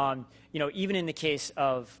even in the case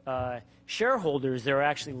of shareholders, there are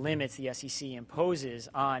actually limits the SEC imposes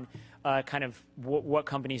on kind of what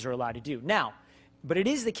companies are allowed to do. Now, but it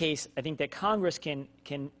is the case, I think, that Congress can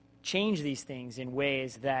change these things in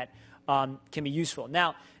ways that can be useful.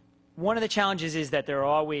 Now, one of the challenges is that there are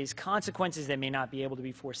always consequences that may not be able to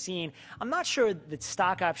be foreseen. I'm not sure that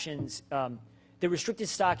stock options, the restricted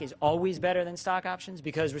stock is always better than stock options,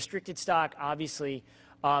 because restricted stock obviously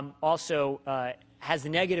also has the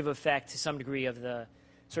negative effect to some degree of the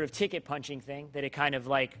sort of ticket punching thing, that it kind of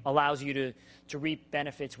like allows you to reap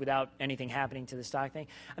benefits without anything happening to the stock thing.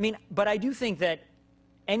 I mean, but I do think that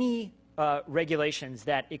any regulations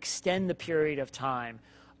that extend the period of time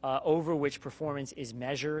over which performance is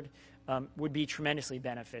measured would be tremendously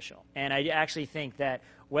beneficial. And I actually think that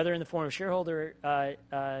whether in the form of shareholder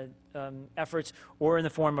efforts or in the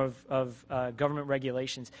form of government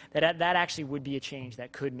regulations, that actually would be a change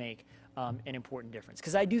that could make an important difference.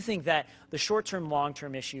 Because I do think that the short-term,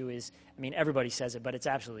 long-term issue is, I mean, everybody says it, but it's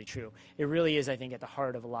absolutely true. It really is, I think, at the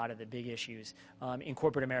heart of a lot of the big issues in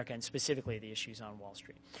corporate America, and specifically the issues on Wall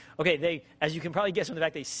Street. Okay, as you can probably guess from the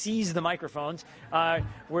fact they seized the microphones,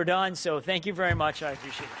 we're done. So thank you very much. I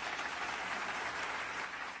appreciate it.